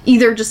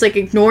either just, like,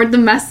 ignored the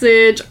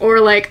message, or,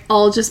 like,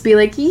 I'll just be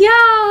like,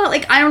 yeah,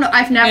 like, I don't know,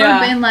 I've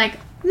never been like,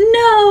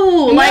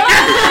 no, like,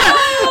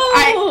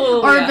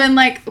 or been,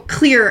 like,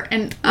 clear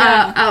and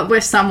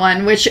with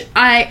someone, which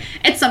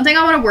it's something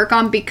I want to work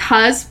on,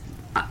 because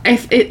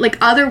if it, like,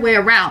 other way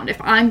around, if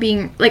I'm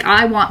being, like,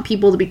 I want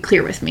people to be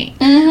clear with me.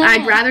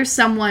 I'd rather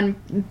someone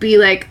be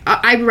like,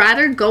 I'd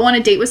rather go on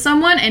a date with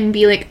someone and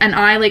be like, and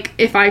I, like,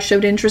 if I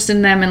showed interest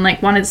in them and,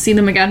 like, wanted to see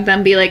them again,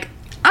 then be like,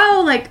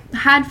 oh, like,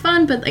 had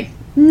fun, but, like,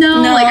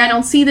 no, like, I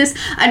don't see this.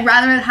 I'd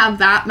rather have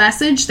that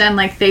message than,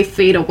 like, they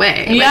fade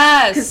away. Like,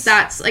 yes. because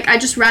that's, like, I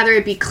just rather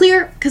it be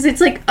clear, because it's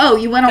like, oh,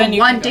 you went on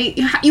one date.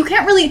 You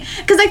can't really,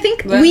 because I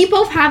think we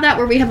both have that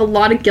where we have a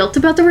lot of guilt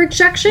about the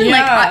rejection.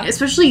 Yeah. Like,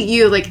 especially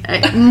you, like,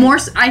 more,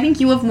 I think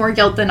you have more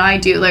guilt than I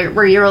do, like,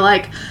 where you're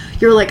like,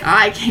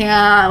 I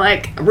can't,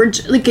 like,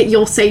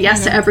 you'll say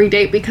yes to every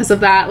date because of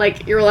that.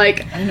 Like, you're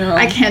like,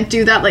 I can't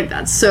do that. Like,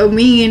 that's so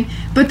mean.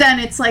 But then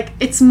it's, like,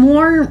 it's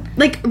more,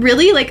 like,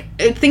 really, like,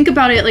 think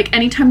about it, like,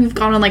 anytime you've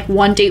gone on, like,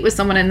 one date with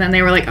someone and then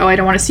they were like, oh, I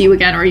don't want to see you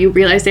again, or you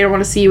realize they don't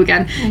want to see you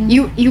again,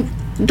 you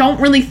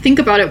don't really think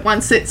about it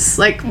once it's,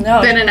 like, been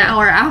an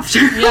hour after.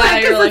 Yeah,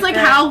 because it's like,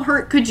 how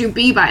hurt could you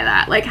be by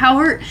that? Like, how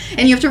hurt,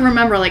 and you have to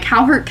remember, like,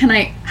 how much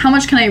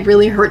can I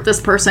really hurt this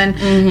person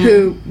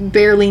who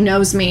barely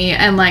knows me,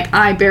 and, like,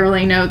 I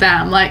barely know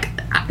them? Like,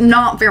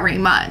 not very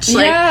much.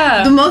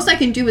 Like, the most I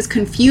can do is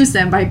confuse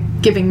them by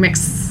giving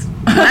mixed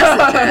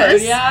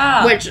messages,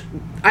 which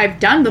I've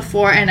done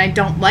before, and I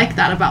don't like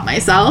that about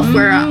myself,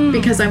 where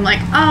because I'm like,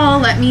 oh,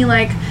 let me,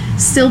 like,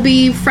 still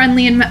be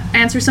friendly and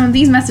answer some of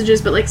these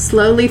messages, but, like,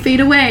 slowly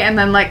fade away, and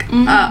then, like,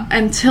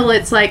 until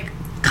it's, like,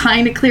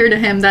 kind of clear to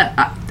him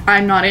that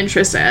I'm not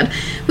interested,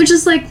 which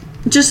is, like,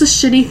 just a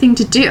shitty thing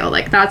to do.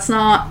 Like, that's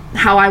not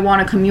how I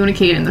want to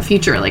communicate in the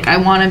future. Like, I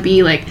want to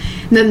be, like,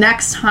 the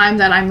next time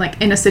that I'm, like,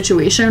 in a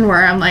situation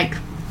where I'm, like,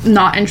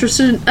 not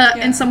interested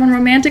in someone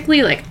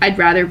romantically, like, I'd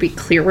rather be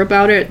clear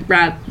about it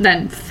rather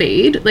than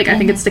fade. Like, I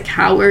think it's the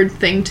coward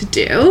thing to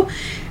do,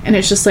 and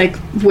it's just, like,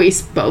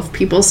 waste both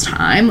people's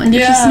time. Like,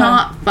 it's just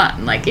not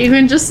fun. Like,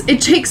 even just,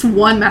 it takes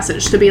one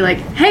message to be like,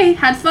 hey,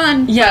 had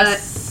fun.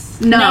 Yes.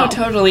 But no,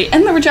 totally.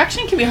 And the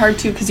rejection can be hard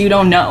too, because you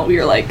don't know.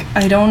 You're like,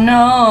 I don't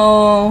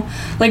know.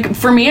 Like,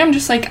 for me, I'm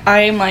just like,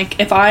 I'm like,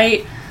 if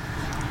I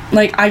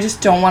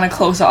just don't want to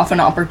close off an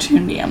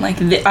opportunity. I'm like,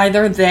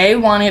 either they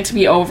want it to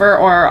be over,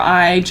 or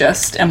I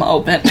just am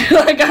open.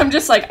 Like, I'm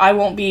just like, I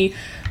won't be,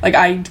 like,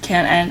 I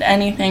can't end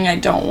anything.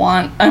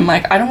 I'm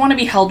like, I don't want to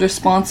be held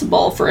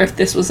responsible for if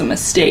this was a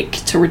mistake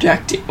to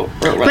reject you.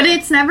 But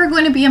it's never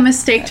going to be a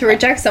mistake to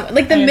reject someone.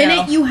 Like, the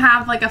minute you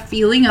have, like, a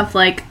feeling of,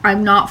 like,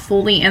 I'm not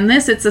fully in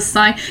this, it's a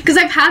sign. Because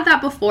I've had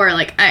that before.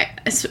 Like,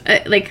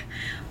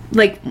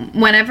 like,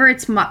 whenever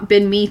it's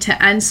been me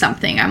to end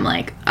something, I'm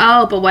like,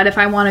 oh, but what if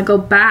I want to go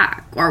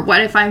back? Or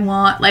what if I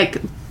want,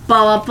 like,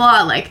 blah, blah,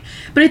 blah. Like,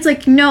 but it's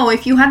like, no,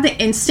 if you have the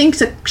instinct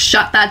to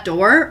shut that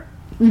door,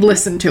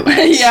 listen to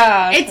it.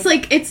 Yeah. It's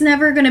like, it's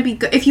never going to be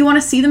good. If you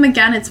want to see them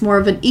again, it's more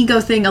of an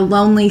ego thing, a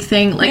lonely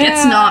thing. Like,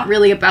 it's not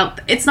really about,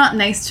 it's not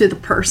nice to the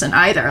person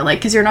either. Like,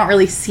 because you're not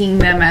really seeing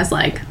them as,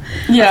 like,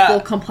 a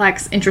full,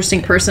 complex,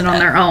 interesting person on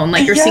their own.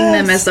 Like, you're seeing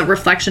them as a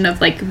reflection of,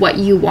 like, what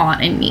you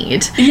want and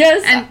need.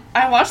 Yes. And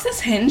I watched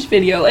this Hinge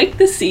video, like,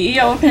 the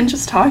CEO of Hinge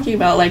was talking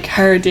about, like,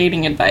 her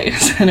dating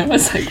advice. And it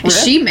was like,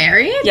 is she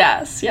married?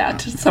 Yes. Yeah.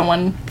 To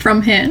someone.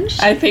 From Hinge?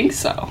 I think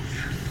so.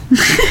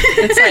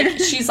 It's like,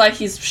 she's like,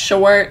 he's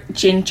short,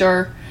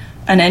 ginger,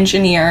 an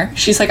engineer.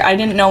 She's like, I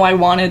didn't know I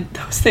wanted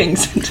those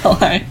things until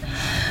I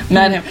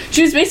met him.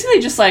 She was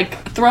basically just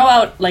like, throw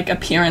out, like,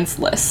 appearance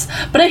lists.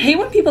 But I hate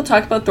when people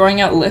talk about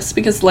throwing out lists,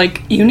 because,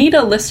 like, you need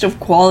a list of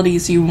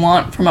qualities you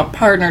want from a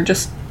partner.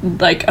 Just,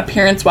 like,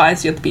 appearance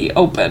wise, you have to be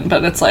open.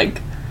 But it's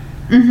like,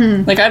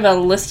 like, I have a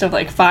list of,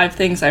 like, 5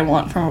 things I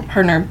want from a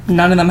partner.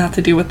 None of them have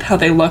to do with how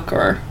they look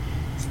or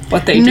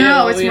what they do.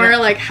 No, it's more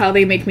like how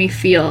they make me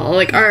feel.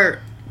 Like,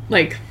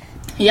 like,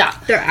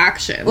 their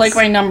actions. Like,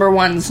 my number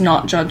one's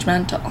not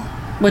judgmental,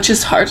 which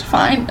is hard to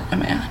find a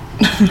man.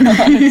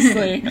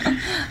 Honestly,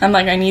 I'm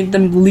like, I need the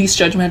least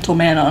judgmental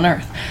man on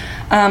earth.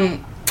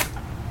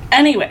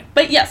 Anyway,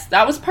 but yes,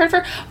 that was part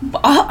of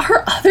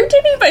her other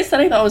dating advice that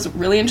I thought was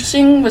really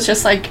interesting was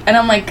just like, and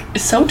I'm like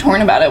so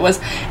torn about it,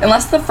 was,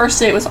 unless the first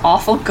date was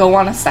awful, go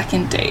on a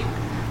second date,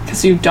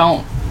 because you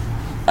don't,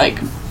 like,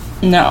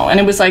 no.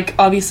 And it was like,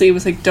 obviously it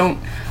was like, don't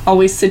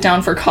always sit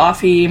down for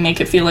coffee, make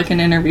it feel like an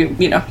interview,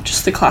 you know,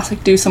 just the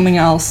classic, do something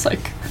else,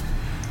 like,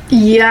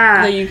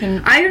 yeah, that you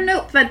can. I don't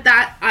know, but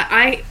that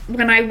I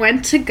when I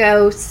went to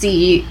go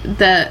see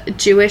the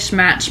Jewish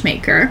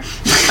matchmaker.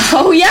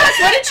 Oh yes,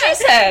 what did she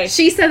say?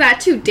 She said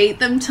that too. Date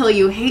them till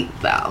you hate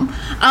them,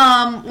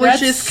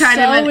 which is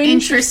kind of an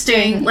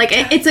interesting. Like,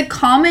 it's a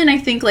common, I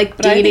think, like,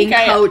 dating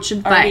coach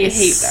advice.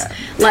 Hate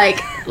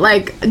that.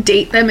 Like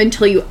date them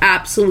until you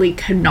absolutely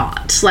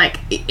cannot. Like,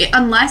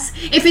 unless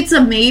if it's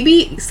a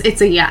maybe,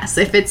 it's a yes.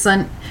 If it's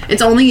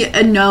it's only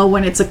a no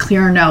when it's a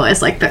clear no,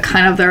 is like the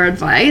kind of their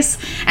advice.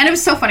 And it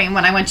was so funny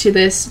when I went to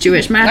this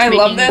Jewish matchmaking.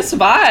 I love this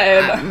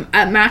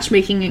vibe.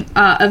 Matchmaking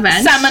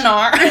event.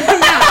 Seminar.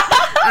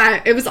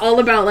 It was all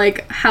about,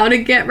 like, how to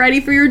get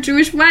ready for your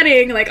Jewish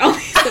wedding. Like, all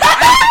these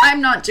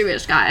I'm not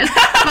Jewish, guys.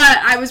 But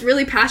I was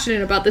really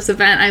passionate about this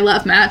event. I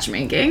love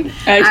matchmaking.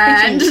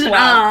 And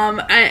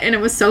it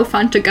was so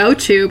fun to go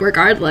to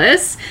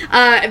regardless.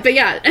 But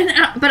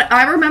yeah, but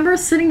I remember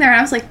sitting there and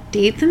I was like,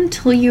 date them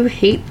till you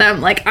hate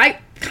them. Like, I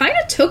kind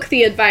of took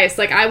the advice.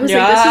 Like, I was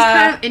like, this is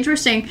kind of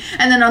interesting.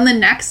 And then on the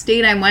next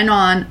date I went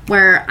on,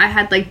 where I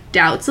had, like,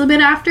 doubts a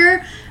bit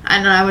after,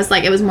 and I was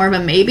like, it was more of a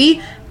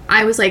maybe,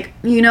 I was like,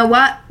 you know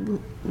what?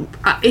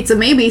 It's a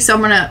maybe, so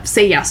I'm gonna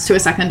say yes to a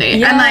second date.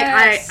 Yes. And like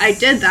I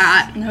did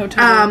that. No,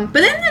 totally.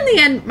 But then in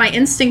the end, my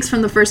instincts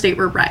from the first date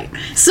were right.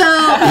 So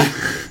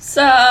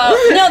So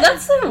no,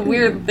 that's the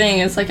weird thing.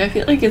 It's like I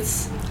feel like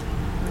it's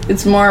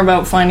more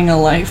about finding a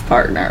life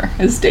partner.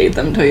 Is date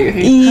them till you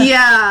hate them.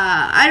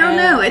 yeah, I don't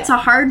know. It's a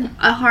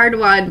hard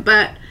one,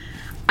 but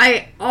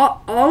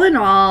all in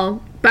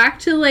all, back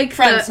to like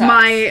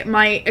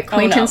my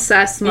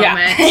acquaintance-cess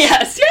moment. Yeah.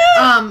 Yes.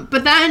 Yeah.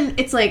 But then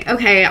it's like,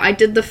 okay, I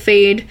did the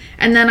fade,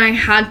 and then I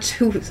had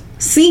to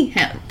see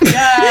him.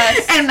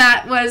 Yes. And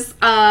that was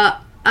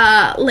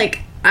like,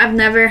 I've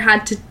never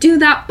had to do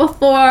that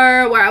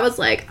before, where I was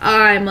like,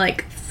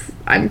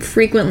 I'm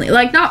frequently,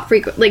 like, not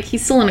frequent, like,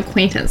 he's still an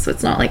acquaintance, so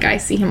it's not like I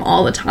see him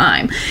all the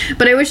time,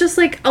 but it was just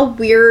like a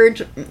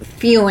weird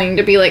feeling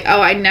to be like,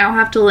 oh, I now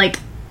have to like,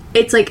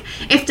 it's like,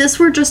 if this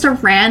were just a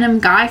random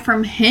guy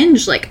from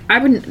Hinge, like, I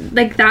wouldn't,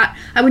 like, that,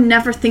 I would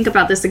never think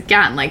about this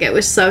again. Like, it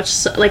was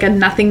such, like, a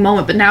nothing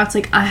moment. But now it's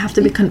like, I have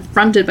to be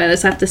confronted by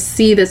this. I have to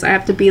see this. I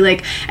have to be,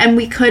 like, and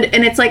we could,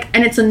 and it's, like,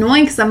 and it's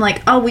annoying because I'm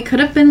like, oh, we could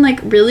have been,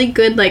 like, really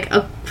good, like,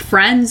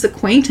 friends,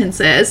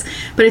 acquaintances.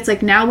 But it's,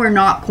 like, now we're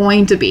not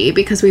going to be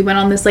because we went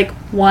on this, like,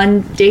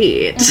 one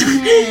date.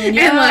 Mm-hmm,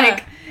 yeah. And,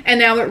 like, and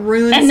now it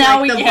ruins, and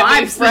now like, the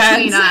can't vibes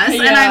between us.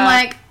 Yeah. And I'm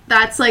like,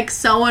 that's like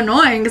so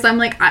annoying because I'm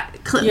like, like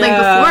before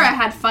I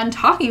had fun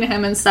talking to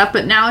him and stuff,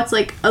 but now it's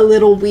like a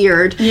little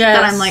weird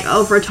that I'm like,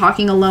 oh, if we're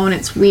talking alone,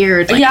 it's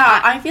weird. Like,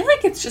 I feel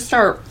like it's just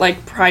our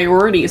like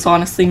priorities.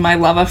 Honestly, my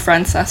love of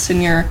friendcest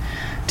and your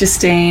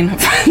disdain.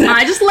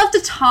 I just love to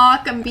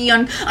talk and be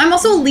on. I'm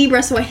also a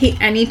Libra, so I hate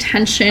any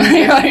tension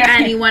with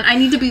anyone. I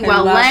need to be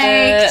well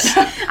liked.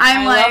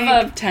 I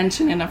love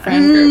tension in a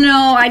friend group.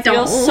 No, I don't.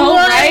 Feels so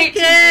like right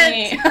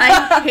it. to me.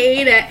 I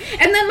hate it.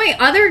 And then my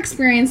other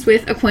experience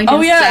with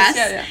acquaintance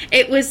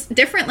it was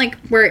different. Like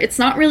where it's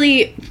not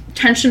really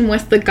tension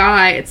with the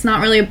guy. It's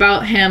not really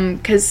about him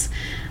because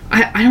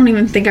I don't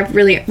even think I've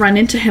really run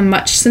into him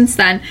much since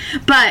then.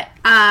 But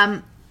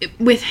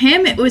with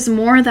him, it was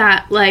more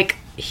that like.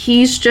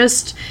 He's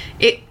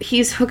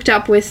hooked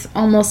up with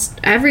almost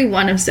every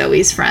one of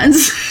Zoe's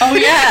friends. Oh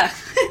yeah.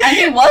 And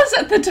he was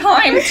at the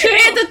time too.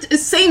 At the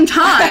same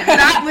time.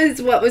 That was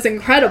what was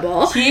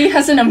incredible. He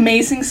has an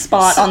amazing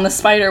spot on the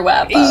spider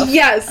web.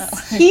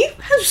 Yes. He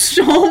has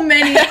so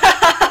many.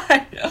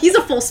 He's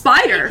a full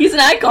spider. He's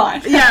an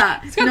icon. Yeah.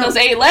 He's got those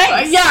 8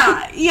 legs.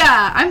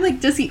 Yeah. I'm like,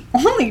 does he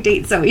only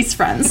date Zoe's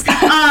friends?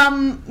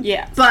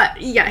 Yeah.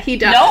 But yeah, he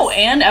does. No,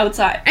 and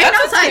outside. And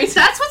outside.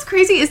 That's what's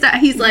crazy is that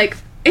he's like,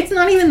 it's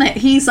not even that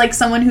he's like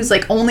someone who's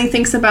like only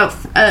thinks about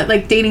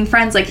like dating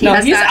friends. Like he's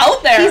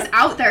out there. He's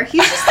out there.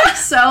 He's just like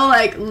so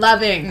like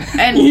loving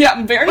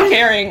and very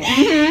caring.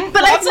 Mm-hmm.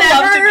 But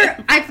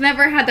I've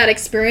never had that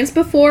experience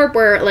before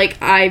where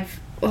like I've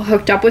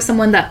hooked up with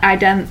someone that I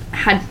then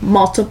had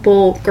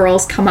multiple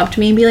girls come up to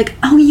me and be like,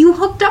 oh, you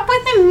hooked up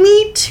with him?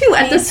 Me too.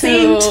 At the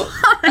same time.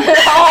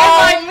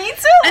 Oh, me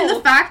too. And the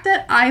fact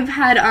that I've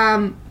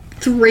had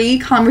 3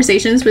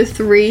 conversations with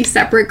 3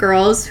 separate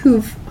girls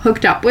who've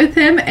hooked up with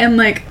him and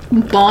like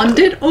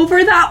bonded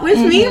over that with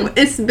me,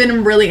 it's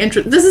been really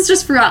interesting. This is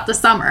just throughout the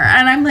summer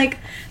and I'm like,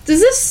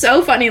 this is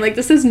so funny. Like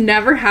this has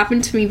never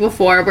happened to me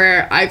before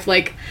where I've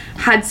like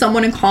had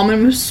someone in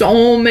common with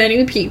so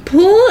many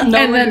people and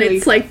then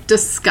it's like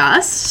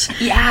discussed.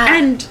 Yeah.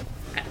 And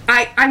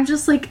I'm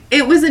just like,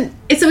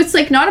 it's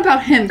like not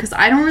about him because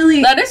I don't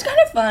really. That is kind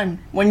of fun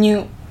when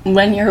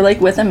you're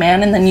like with a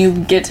man and then you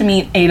get to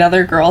meet 8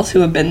 other girls who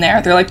have been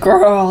there. They're like,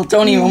 girl,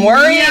 don't even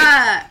worry.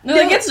 Yeah.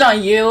 They're like, it's not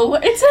you,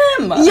 it's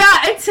him.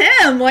 Yeah, it's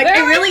him. Like,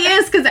 it really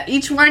is, because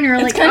each one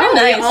you're like, oh,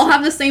 nice. They all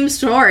have the same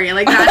story.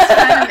 Like, that's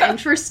kind of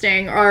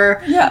interesting.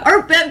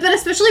 But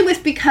especially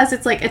because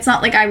it's like, it's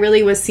not like I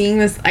really was seeing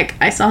this, like,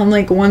 I saw him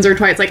like once or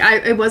twice. Like,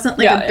 it wasn't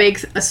like a big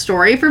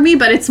story for me,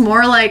 but it's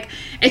more like,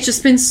 it's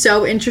just been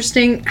so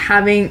interesting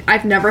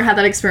I've never had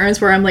that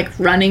experience where I'm like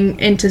running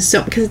into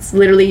because it's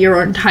literally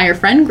your entire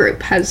friend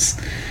group has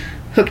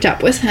hooked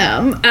up with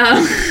him.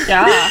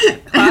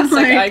 Classic,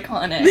 like,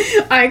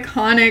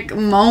 iconic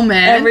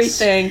moment.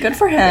 Everything good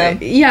for him.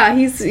 Yeah,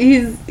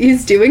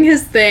 he's doing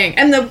his thing,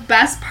 and the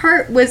best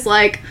part was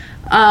like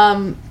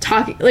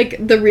talking,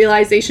 like the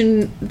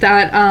realization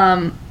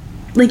that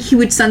like he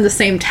would send the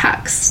same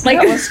text. Like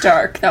that was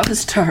dark.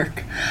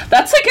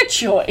 That's like a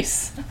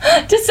choice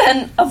to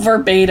send a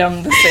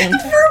verbatim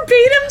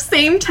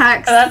same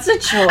text. That's a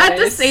choice at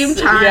the same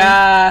time.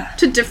 Yeah,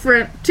 to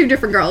two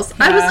different girls.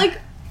 Yeah. I was like,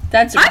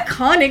 that's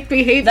iconic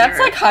behavior. That's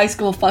like high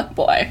school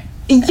fuckboy.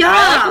 Yeah,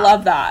 I like,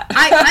 love that.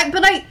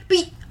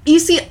 But you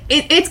see,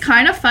 it's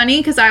kind of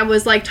funny because I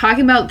was like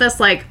talking about this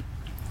like.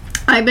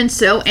 I've been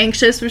so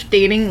anxious with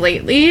dating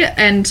lately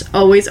and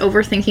always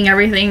overthinking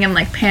everything and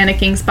like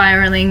panicking,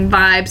 spiraling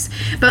vibes.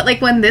 But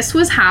like when this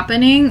was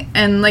happening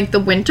in like the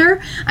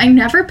winter, I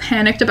never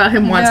panicked about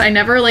him once. I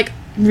never like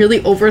really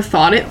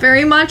overthought it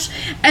very much.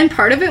 And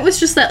part of it was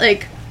just that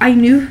like I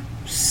knew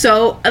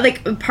so,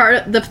 like, part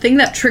of the thing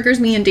that triggers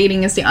me in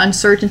dating is the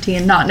uncertainty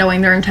and not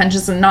knowing their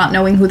intentions and not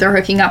knowing who they're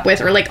hooking up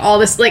with, or like all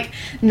this, like,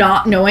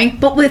 not knowing.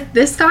 But with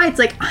this guy, it's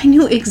like I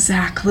knew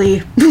exactly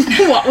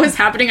what was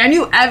happening. I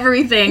knew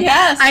everything.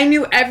 Yes. I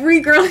knew every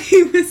girl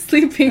he was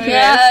sleeping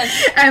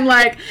with, and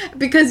like,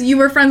 because you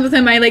were friends with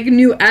him, I like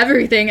knew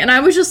everything, and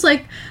I was just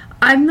like,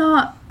 I'm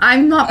not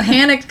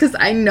panicked because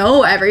I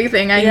know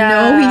everything. I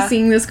know he's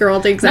seeing this girl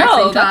at the exact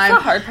same time. That's the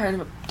hard part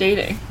of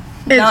dating.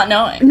 Not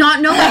knowing. And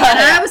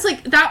I was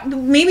like, that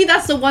maybe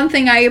that's the one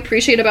thing I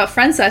appreciate about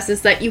friendcest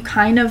is that you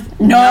kind of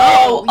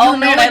know. Oh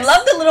man, I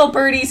love the little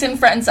birdies in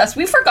friendcest.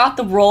 We forgot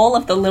the role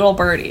of the little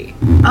birdie.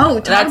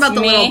 Oh, talk about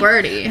the little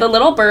birdie. The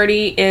little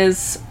birdie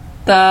is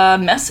the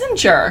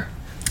messenger.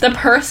 The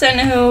person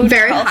who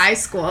high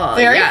school,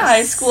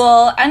 high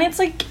school, and it's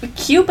like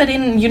cute, but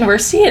in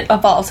university it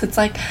evolves. It's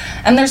like,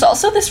 and there's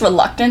also this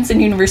reluctance in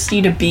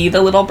university to be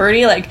the little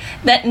birdie, like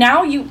that.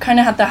 Now you kind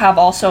of have to have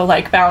also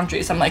like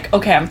boundaries. I'm like,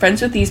 okay, I'm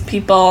friends with these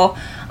people.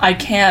 I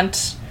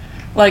can't,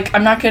 like,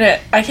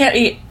 I can't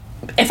eat.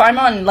 If I'm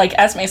on like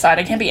Esme's side,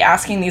 I can't be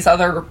asking these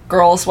other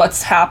girls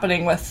what's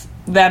happening with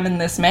them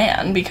and this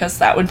man because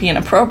that would be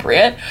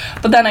inappropriate.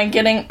 But then I'm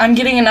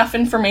getting enough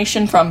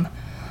information from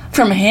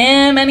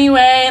him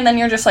anyway, and then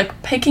you're just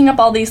like picking up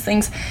all these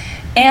things.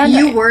 And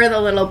you were the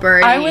little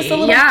birdie. I was the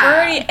little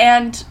birdie,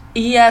 and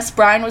yes,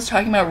 Brian was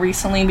talking about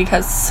recently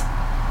because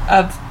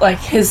of like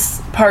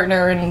his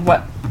partner and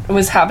what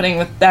was happening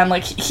with them.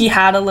 Like he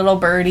had a little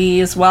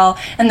birdie as well,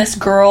 and this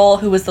girl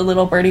who was the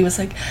little birdie was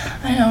like,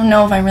 I don't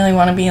know if I really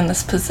want to be in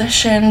this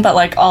position, but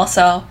like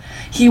also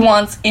he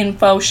wants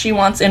info, she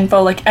wants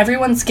info. Like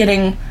everyone's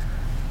getting.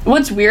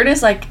 What's weird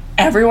is like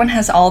everyone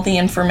has all the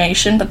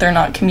information, but they're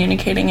not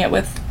communicating it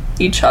with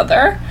each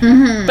other.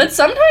 Mm-hmm. But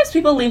sometimes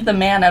people leave the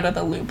man out of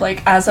the loop.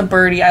 Like as a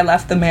birdie, I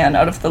left the man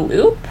out of the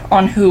loop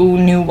on who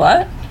knew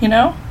what, you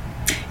know?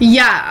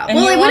 Yeah. And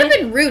well, it would have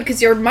been rude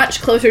because you're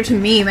much closer to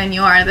me than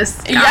you are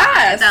this guy.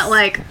 Yes. That,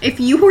 like, if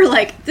you were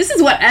like, this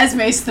is what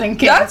Esme's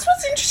thinking. That's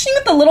what's interesting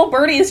with the little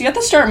birdie is you have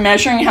to start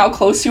measuring how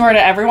close you are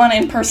to everyone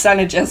in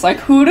percentages. Like,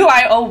 who do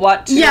I owe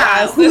what to?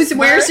 Yeah.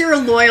 Where's your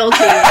loyalty?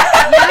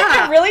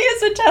 Yeah. It really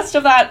is a test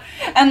of that.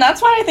 And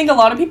that's why I think a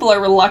lot of people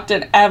are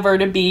reluctant ever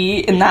to be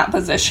in that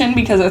position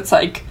because it's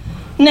like,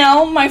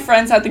 now my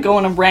friends have to go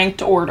in a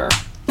ranked order.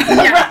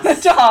 Yes. Around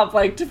the top,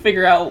 like, to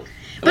figure out.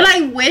 But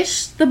I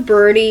wish the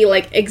birdie,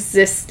 like,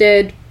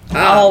 existed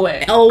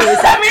always in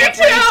every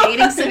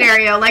dating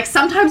scenario. Like,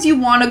 sometimes you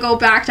want to go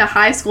back to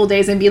high school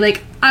days and be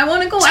like, I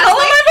want to go tell him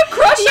I have a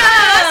crush on him.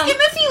 Ask him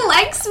if he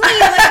likes me.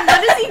 Like,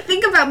 what does he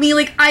think about me?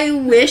 Like, I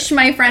wish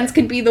my friends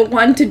could be the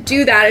one to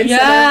do that instead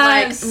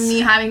of, like, me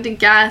having to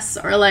guess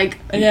or, like,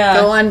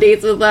 go on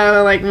dates with them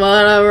or, like,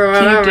 whatever.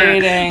 Keep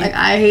dating. Like,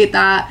 I hate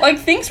that. Like,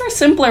 things were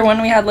simpler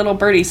when we had little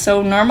birdies,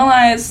 so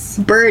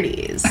normalize...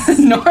 birdies.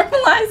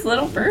 Normalize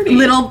little birdies.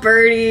 Little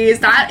birdies.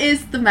 That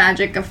is the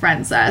magic of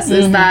friendcest,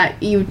 is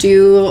that you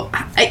do...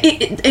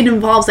 It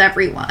involves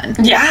everyone.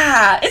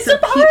 Yeah, it's a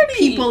party.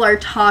 People are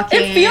talking.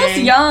 It feels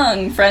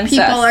young, friendcest.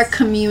 People are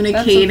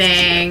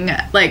communicating.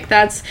 Like,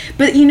 that's...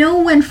 But you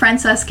know when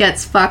friendcest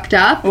gets fucked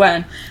up?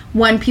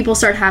 When people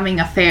start having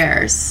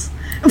affairs.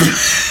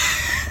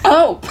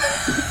 Oh.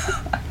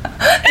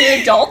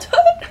 In adulthood?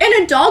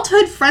 In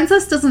adulthood,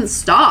 friendcest doesn't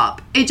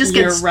stop. It just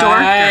gets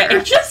darker.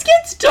 It just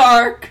gets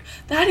dark.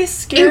 That is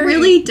scary. It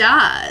really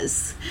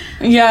does.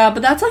 Yeah,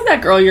 but that's like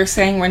that girl you're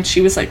saying when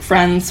she was, like,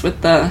 friends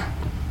with the...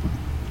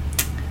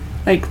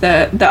 like,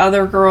 the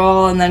other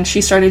girl, and then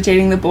she started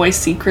dating the boy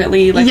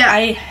secretly. Like,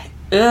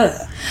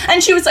 ugh.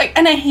 And she was like,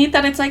 and I hate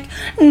that it's like,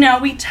 no,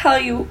 we tell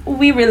you,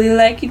 we really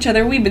like each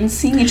other, we've been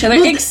seeing each other,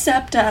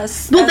 accept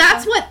us. Well,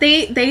 that's what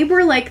they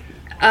were like,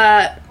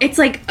 it's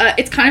like,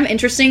 it's kind of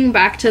interesting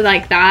back to,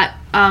 like, that,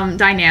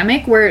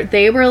 dynamic where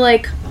they were,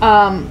 like,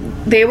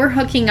 they were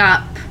hooking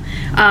up,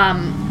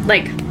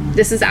 like,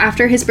 this is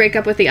after his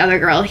breakup with the other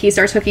girl. He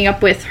starts hooking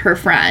up with her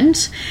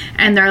friend,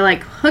 and they're,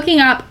 like,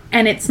 hooking up,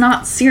 and it's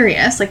not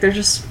serious. Like, they're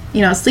just,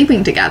 you know,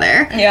 sleeping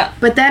together. Yeah.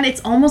 But then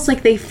it's almost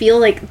like they feel,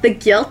 like, the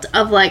guilt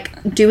of, like,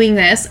 doing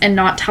this and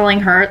not telling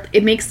her.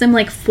 It makes them,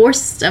 like,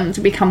 force them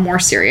to become more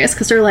serious.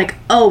 Because they're like,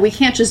 oh, we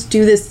can't just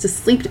do this to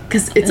sleep.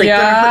 Because it's, like, going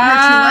to hurt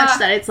her too much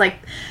that it's, like,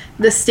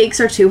 the stakes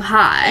are too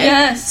high.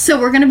 Yes.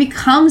 So we're going to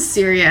become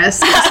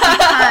serious just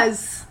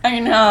because... I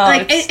know.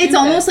 Like, it's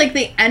almost like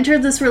they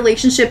entered this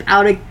relationship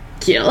out of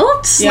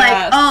guilt. Yes.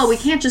 Like, oh, we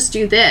can't just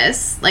do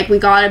this. Like, we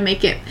gotta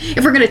make it,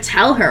 if we're gonna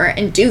tell her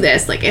and do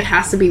this, like, it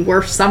has to be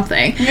worth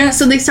something. Yes.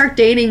 So they start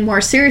dating more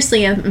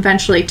seriously and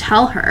eventually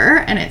tell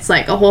her, and it's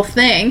like a whole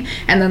thing,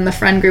 and then the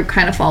friend group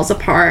kind of falls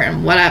apart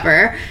and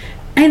whatever,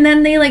 and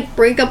then they, like,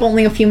 break up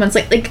only a few months,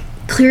 like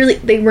clearly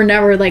they were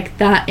never, like,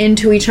 that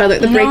into each other.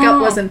 The breakup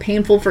wasn't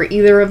painful for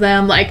either of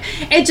them. Like,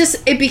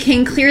 it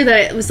became clear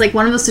that it was, like,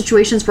 one of those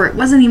situations where it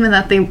wasn't even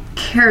that they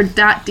cared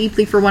that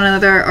deeply for one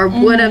another or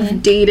would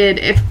have dated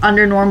if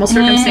under normal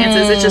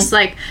circumstances. It's just,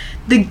 like,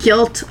 the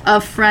guilt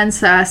of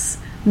friendcest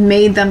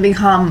made them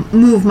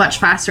move much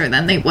faster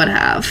than they would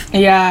have.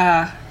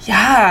 Yeah.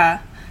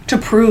 To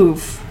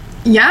prove.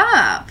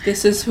 Yeah.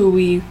 This is who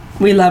we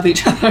We love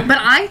each other. But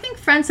I think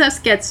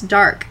friendcest gets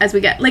dark as we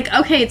get, like,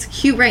 okay, it's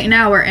cute right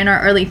now. We're in our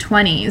early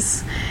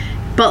 20s.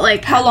 But,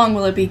 like... How long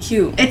will it be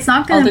cute? It's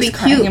not going to be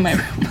cute. In my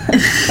room.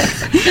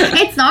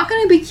 It's not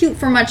going to be cute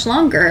for much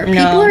longer. No.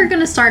 People are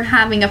going to start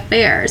having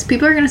affairs.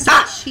 People are going to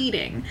start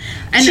cheating.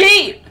 And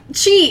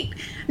Cheat!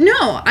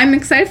 No, I'm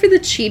excited for the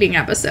cheating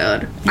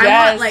episode.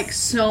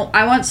 Yes.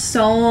 I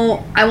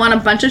want a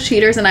bunch of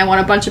cheaters and I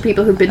want a bunch of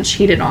people who've been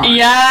cheated on.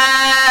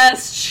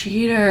 Yes!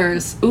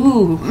 Cheaters.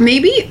 Ooh.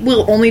 Maybe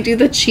we'll only do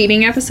the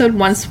cheating episode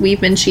once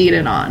we've been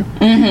cheated on.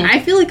 Mm-hmm. I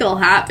feel like it'll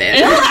happen.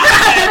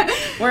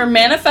 We're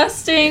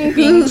manifesting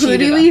being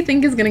cheated Who do we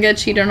think is going to get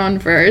cheated on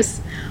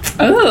first?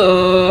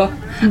 Oh.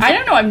 I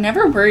don't know. I've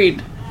never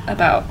worried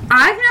about...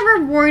 I've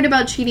never worried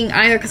about cheating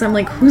either because I'm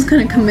like, who's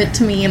going to commit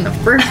to me in the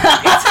first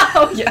place?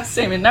 Oh, yeah,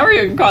 same. It never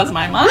even crossed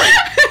my mind.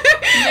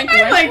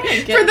 I'm like,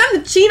 for them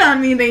to cheat on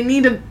me, they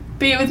need to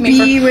be with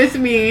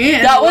me.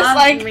 That was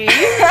like... me.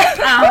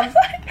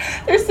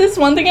 There's this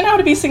one thing in How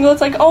to Be Single. It's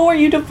like, oh, are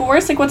you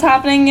divorced? Like, what's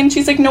happening? And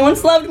she's like, no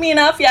one's loved me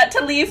enough yet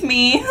to leave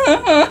me.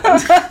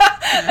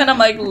 And I'm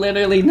like,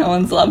 literally, no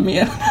one's loved me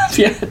enough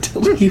yet to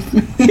leave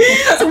me.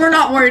 So we're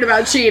not worried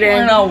about cheating.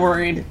 We're not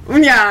worried.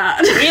 Yeah.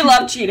 We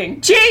love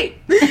cheating. Cheat!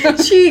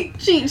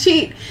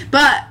 cheat.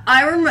 But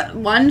I remember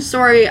one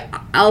story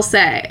I'll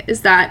say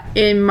is that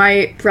in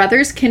my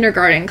brother's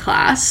kindergarten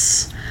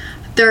class,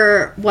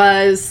 there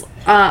was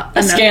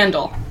a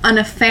scandal, an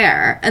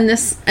affair, and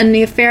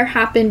the affair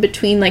happened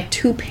between like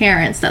two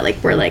parents that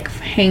like were like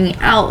hanging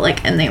out,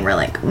 like, and they were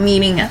like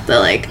meeting at the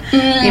like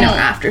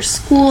after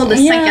school, the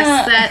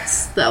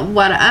sets, the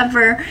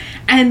whatever,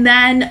 and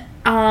then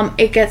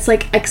it gets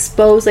like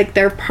exposed, like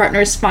their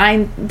partners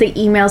find the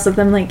emails of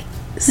them like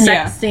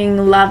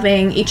sexting,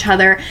 loving each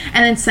other,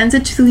 and then sends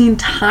it to the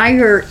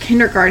entire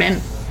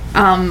kindergarten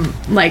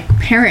like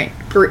parent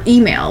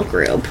email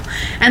group,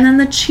 and then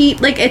the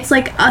cheat, like, it's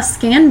like a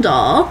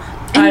scandal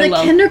in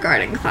the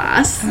kindergarten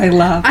class. I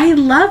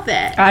love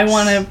it. I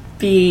want to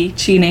be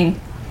cheating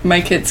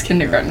my kids'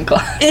 kindergarten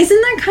class. Isn't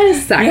that kind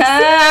of sexy?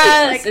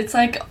 Yes. It's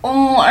like,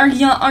 oh, our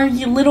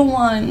little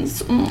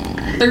ones,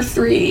 they're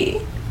 3.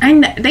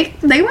 And they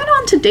went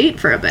on to date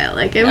for a bit.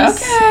 Like, it was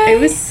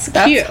cute.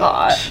 That's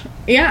hot.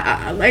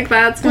 Yeah, like,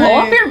 that's blow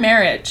up your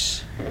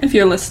marriage. If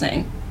you're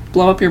listening,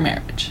 blow up your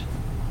marriage.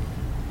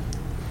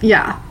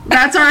 Yeah,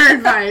 that's our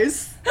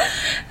advice.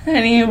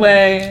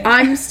 Anyway,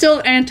 I'm still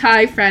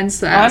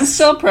anti-friendcest. I'm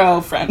still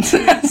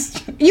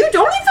pro-friendcest. You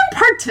don't even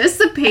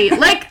participate.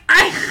 Like,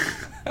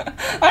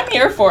 I'm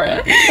here for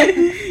it.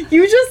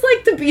 You just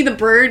like to be the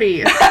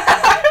birdie.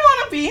 I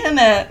want to be in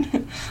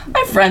it.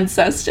 I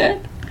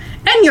friend-cested.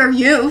 And your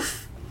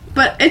youth.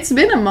 But it's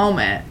been a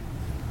moment.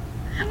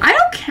 I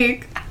don't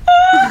care.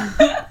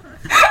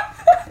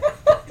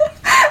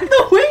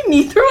 The way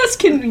neither of us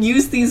can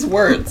use these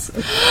words.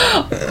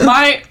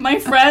 My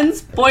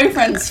friend's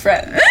boyfriend's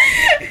friend.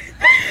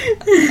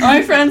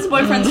 My friend's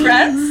boyfriend's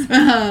friends?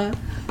 Uh-huh.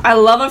 I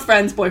love a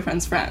friend's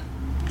boyfriend's friend.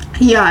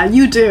 Yeah,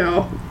 you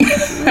do.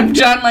 I've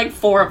done like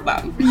 4 of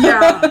them.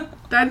 Yeah.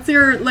 That's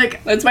your,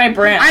 like... That's my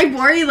brand. I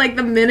worry, like,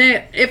 the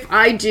minute if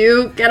I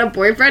do get a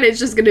boyfriend, it's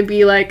just gonna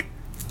be like...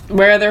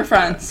 Where are their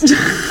friends?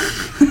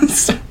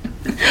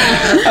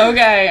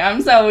 Okay,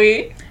 I'm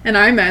Zoe. And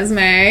I'm Esme.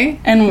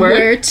 And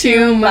we're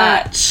too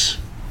much.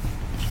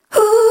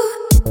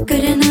 Ooh,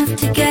 good enough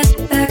to get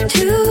back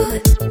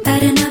to,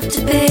 bad enough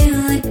to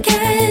bail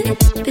again.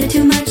 Bit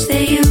too much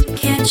that you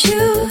can't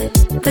chew,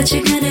 but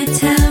you're gonna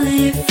tell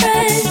your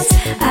friends.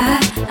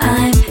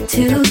 I'm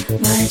too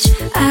much.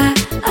 I'm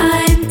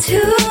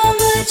too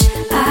much.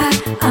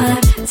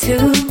 I'm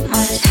too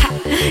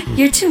much.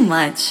 You're too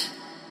much.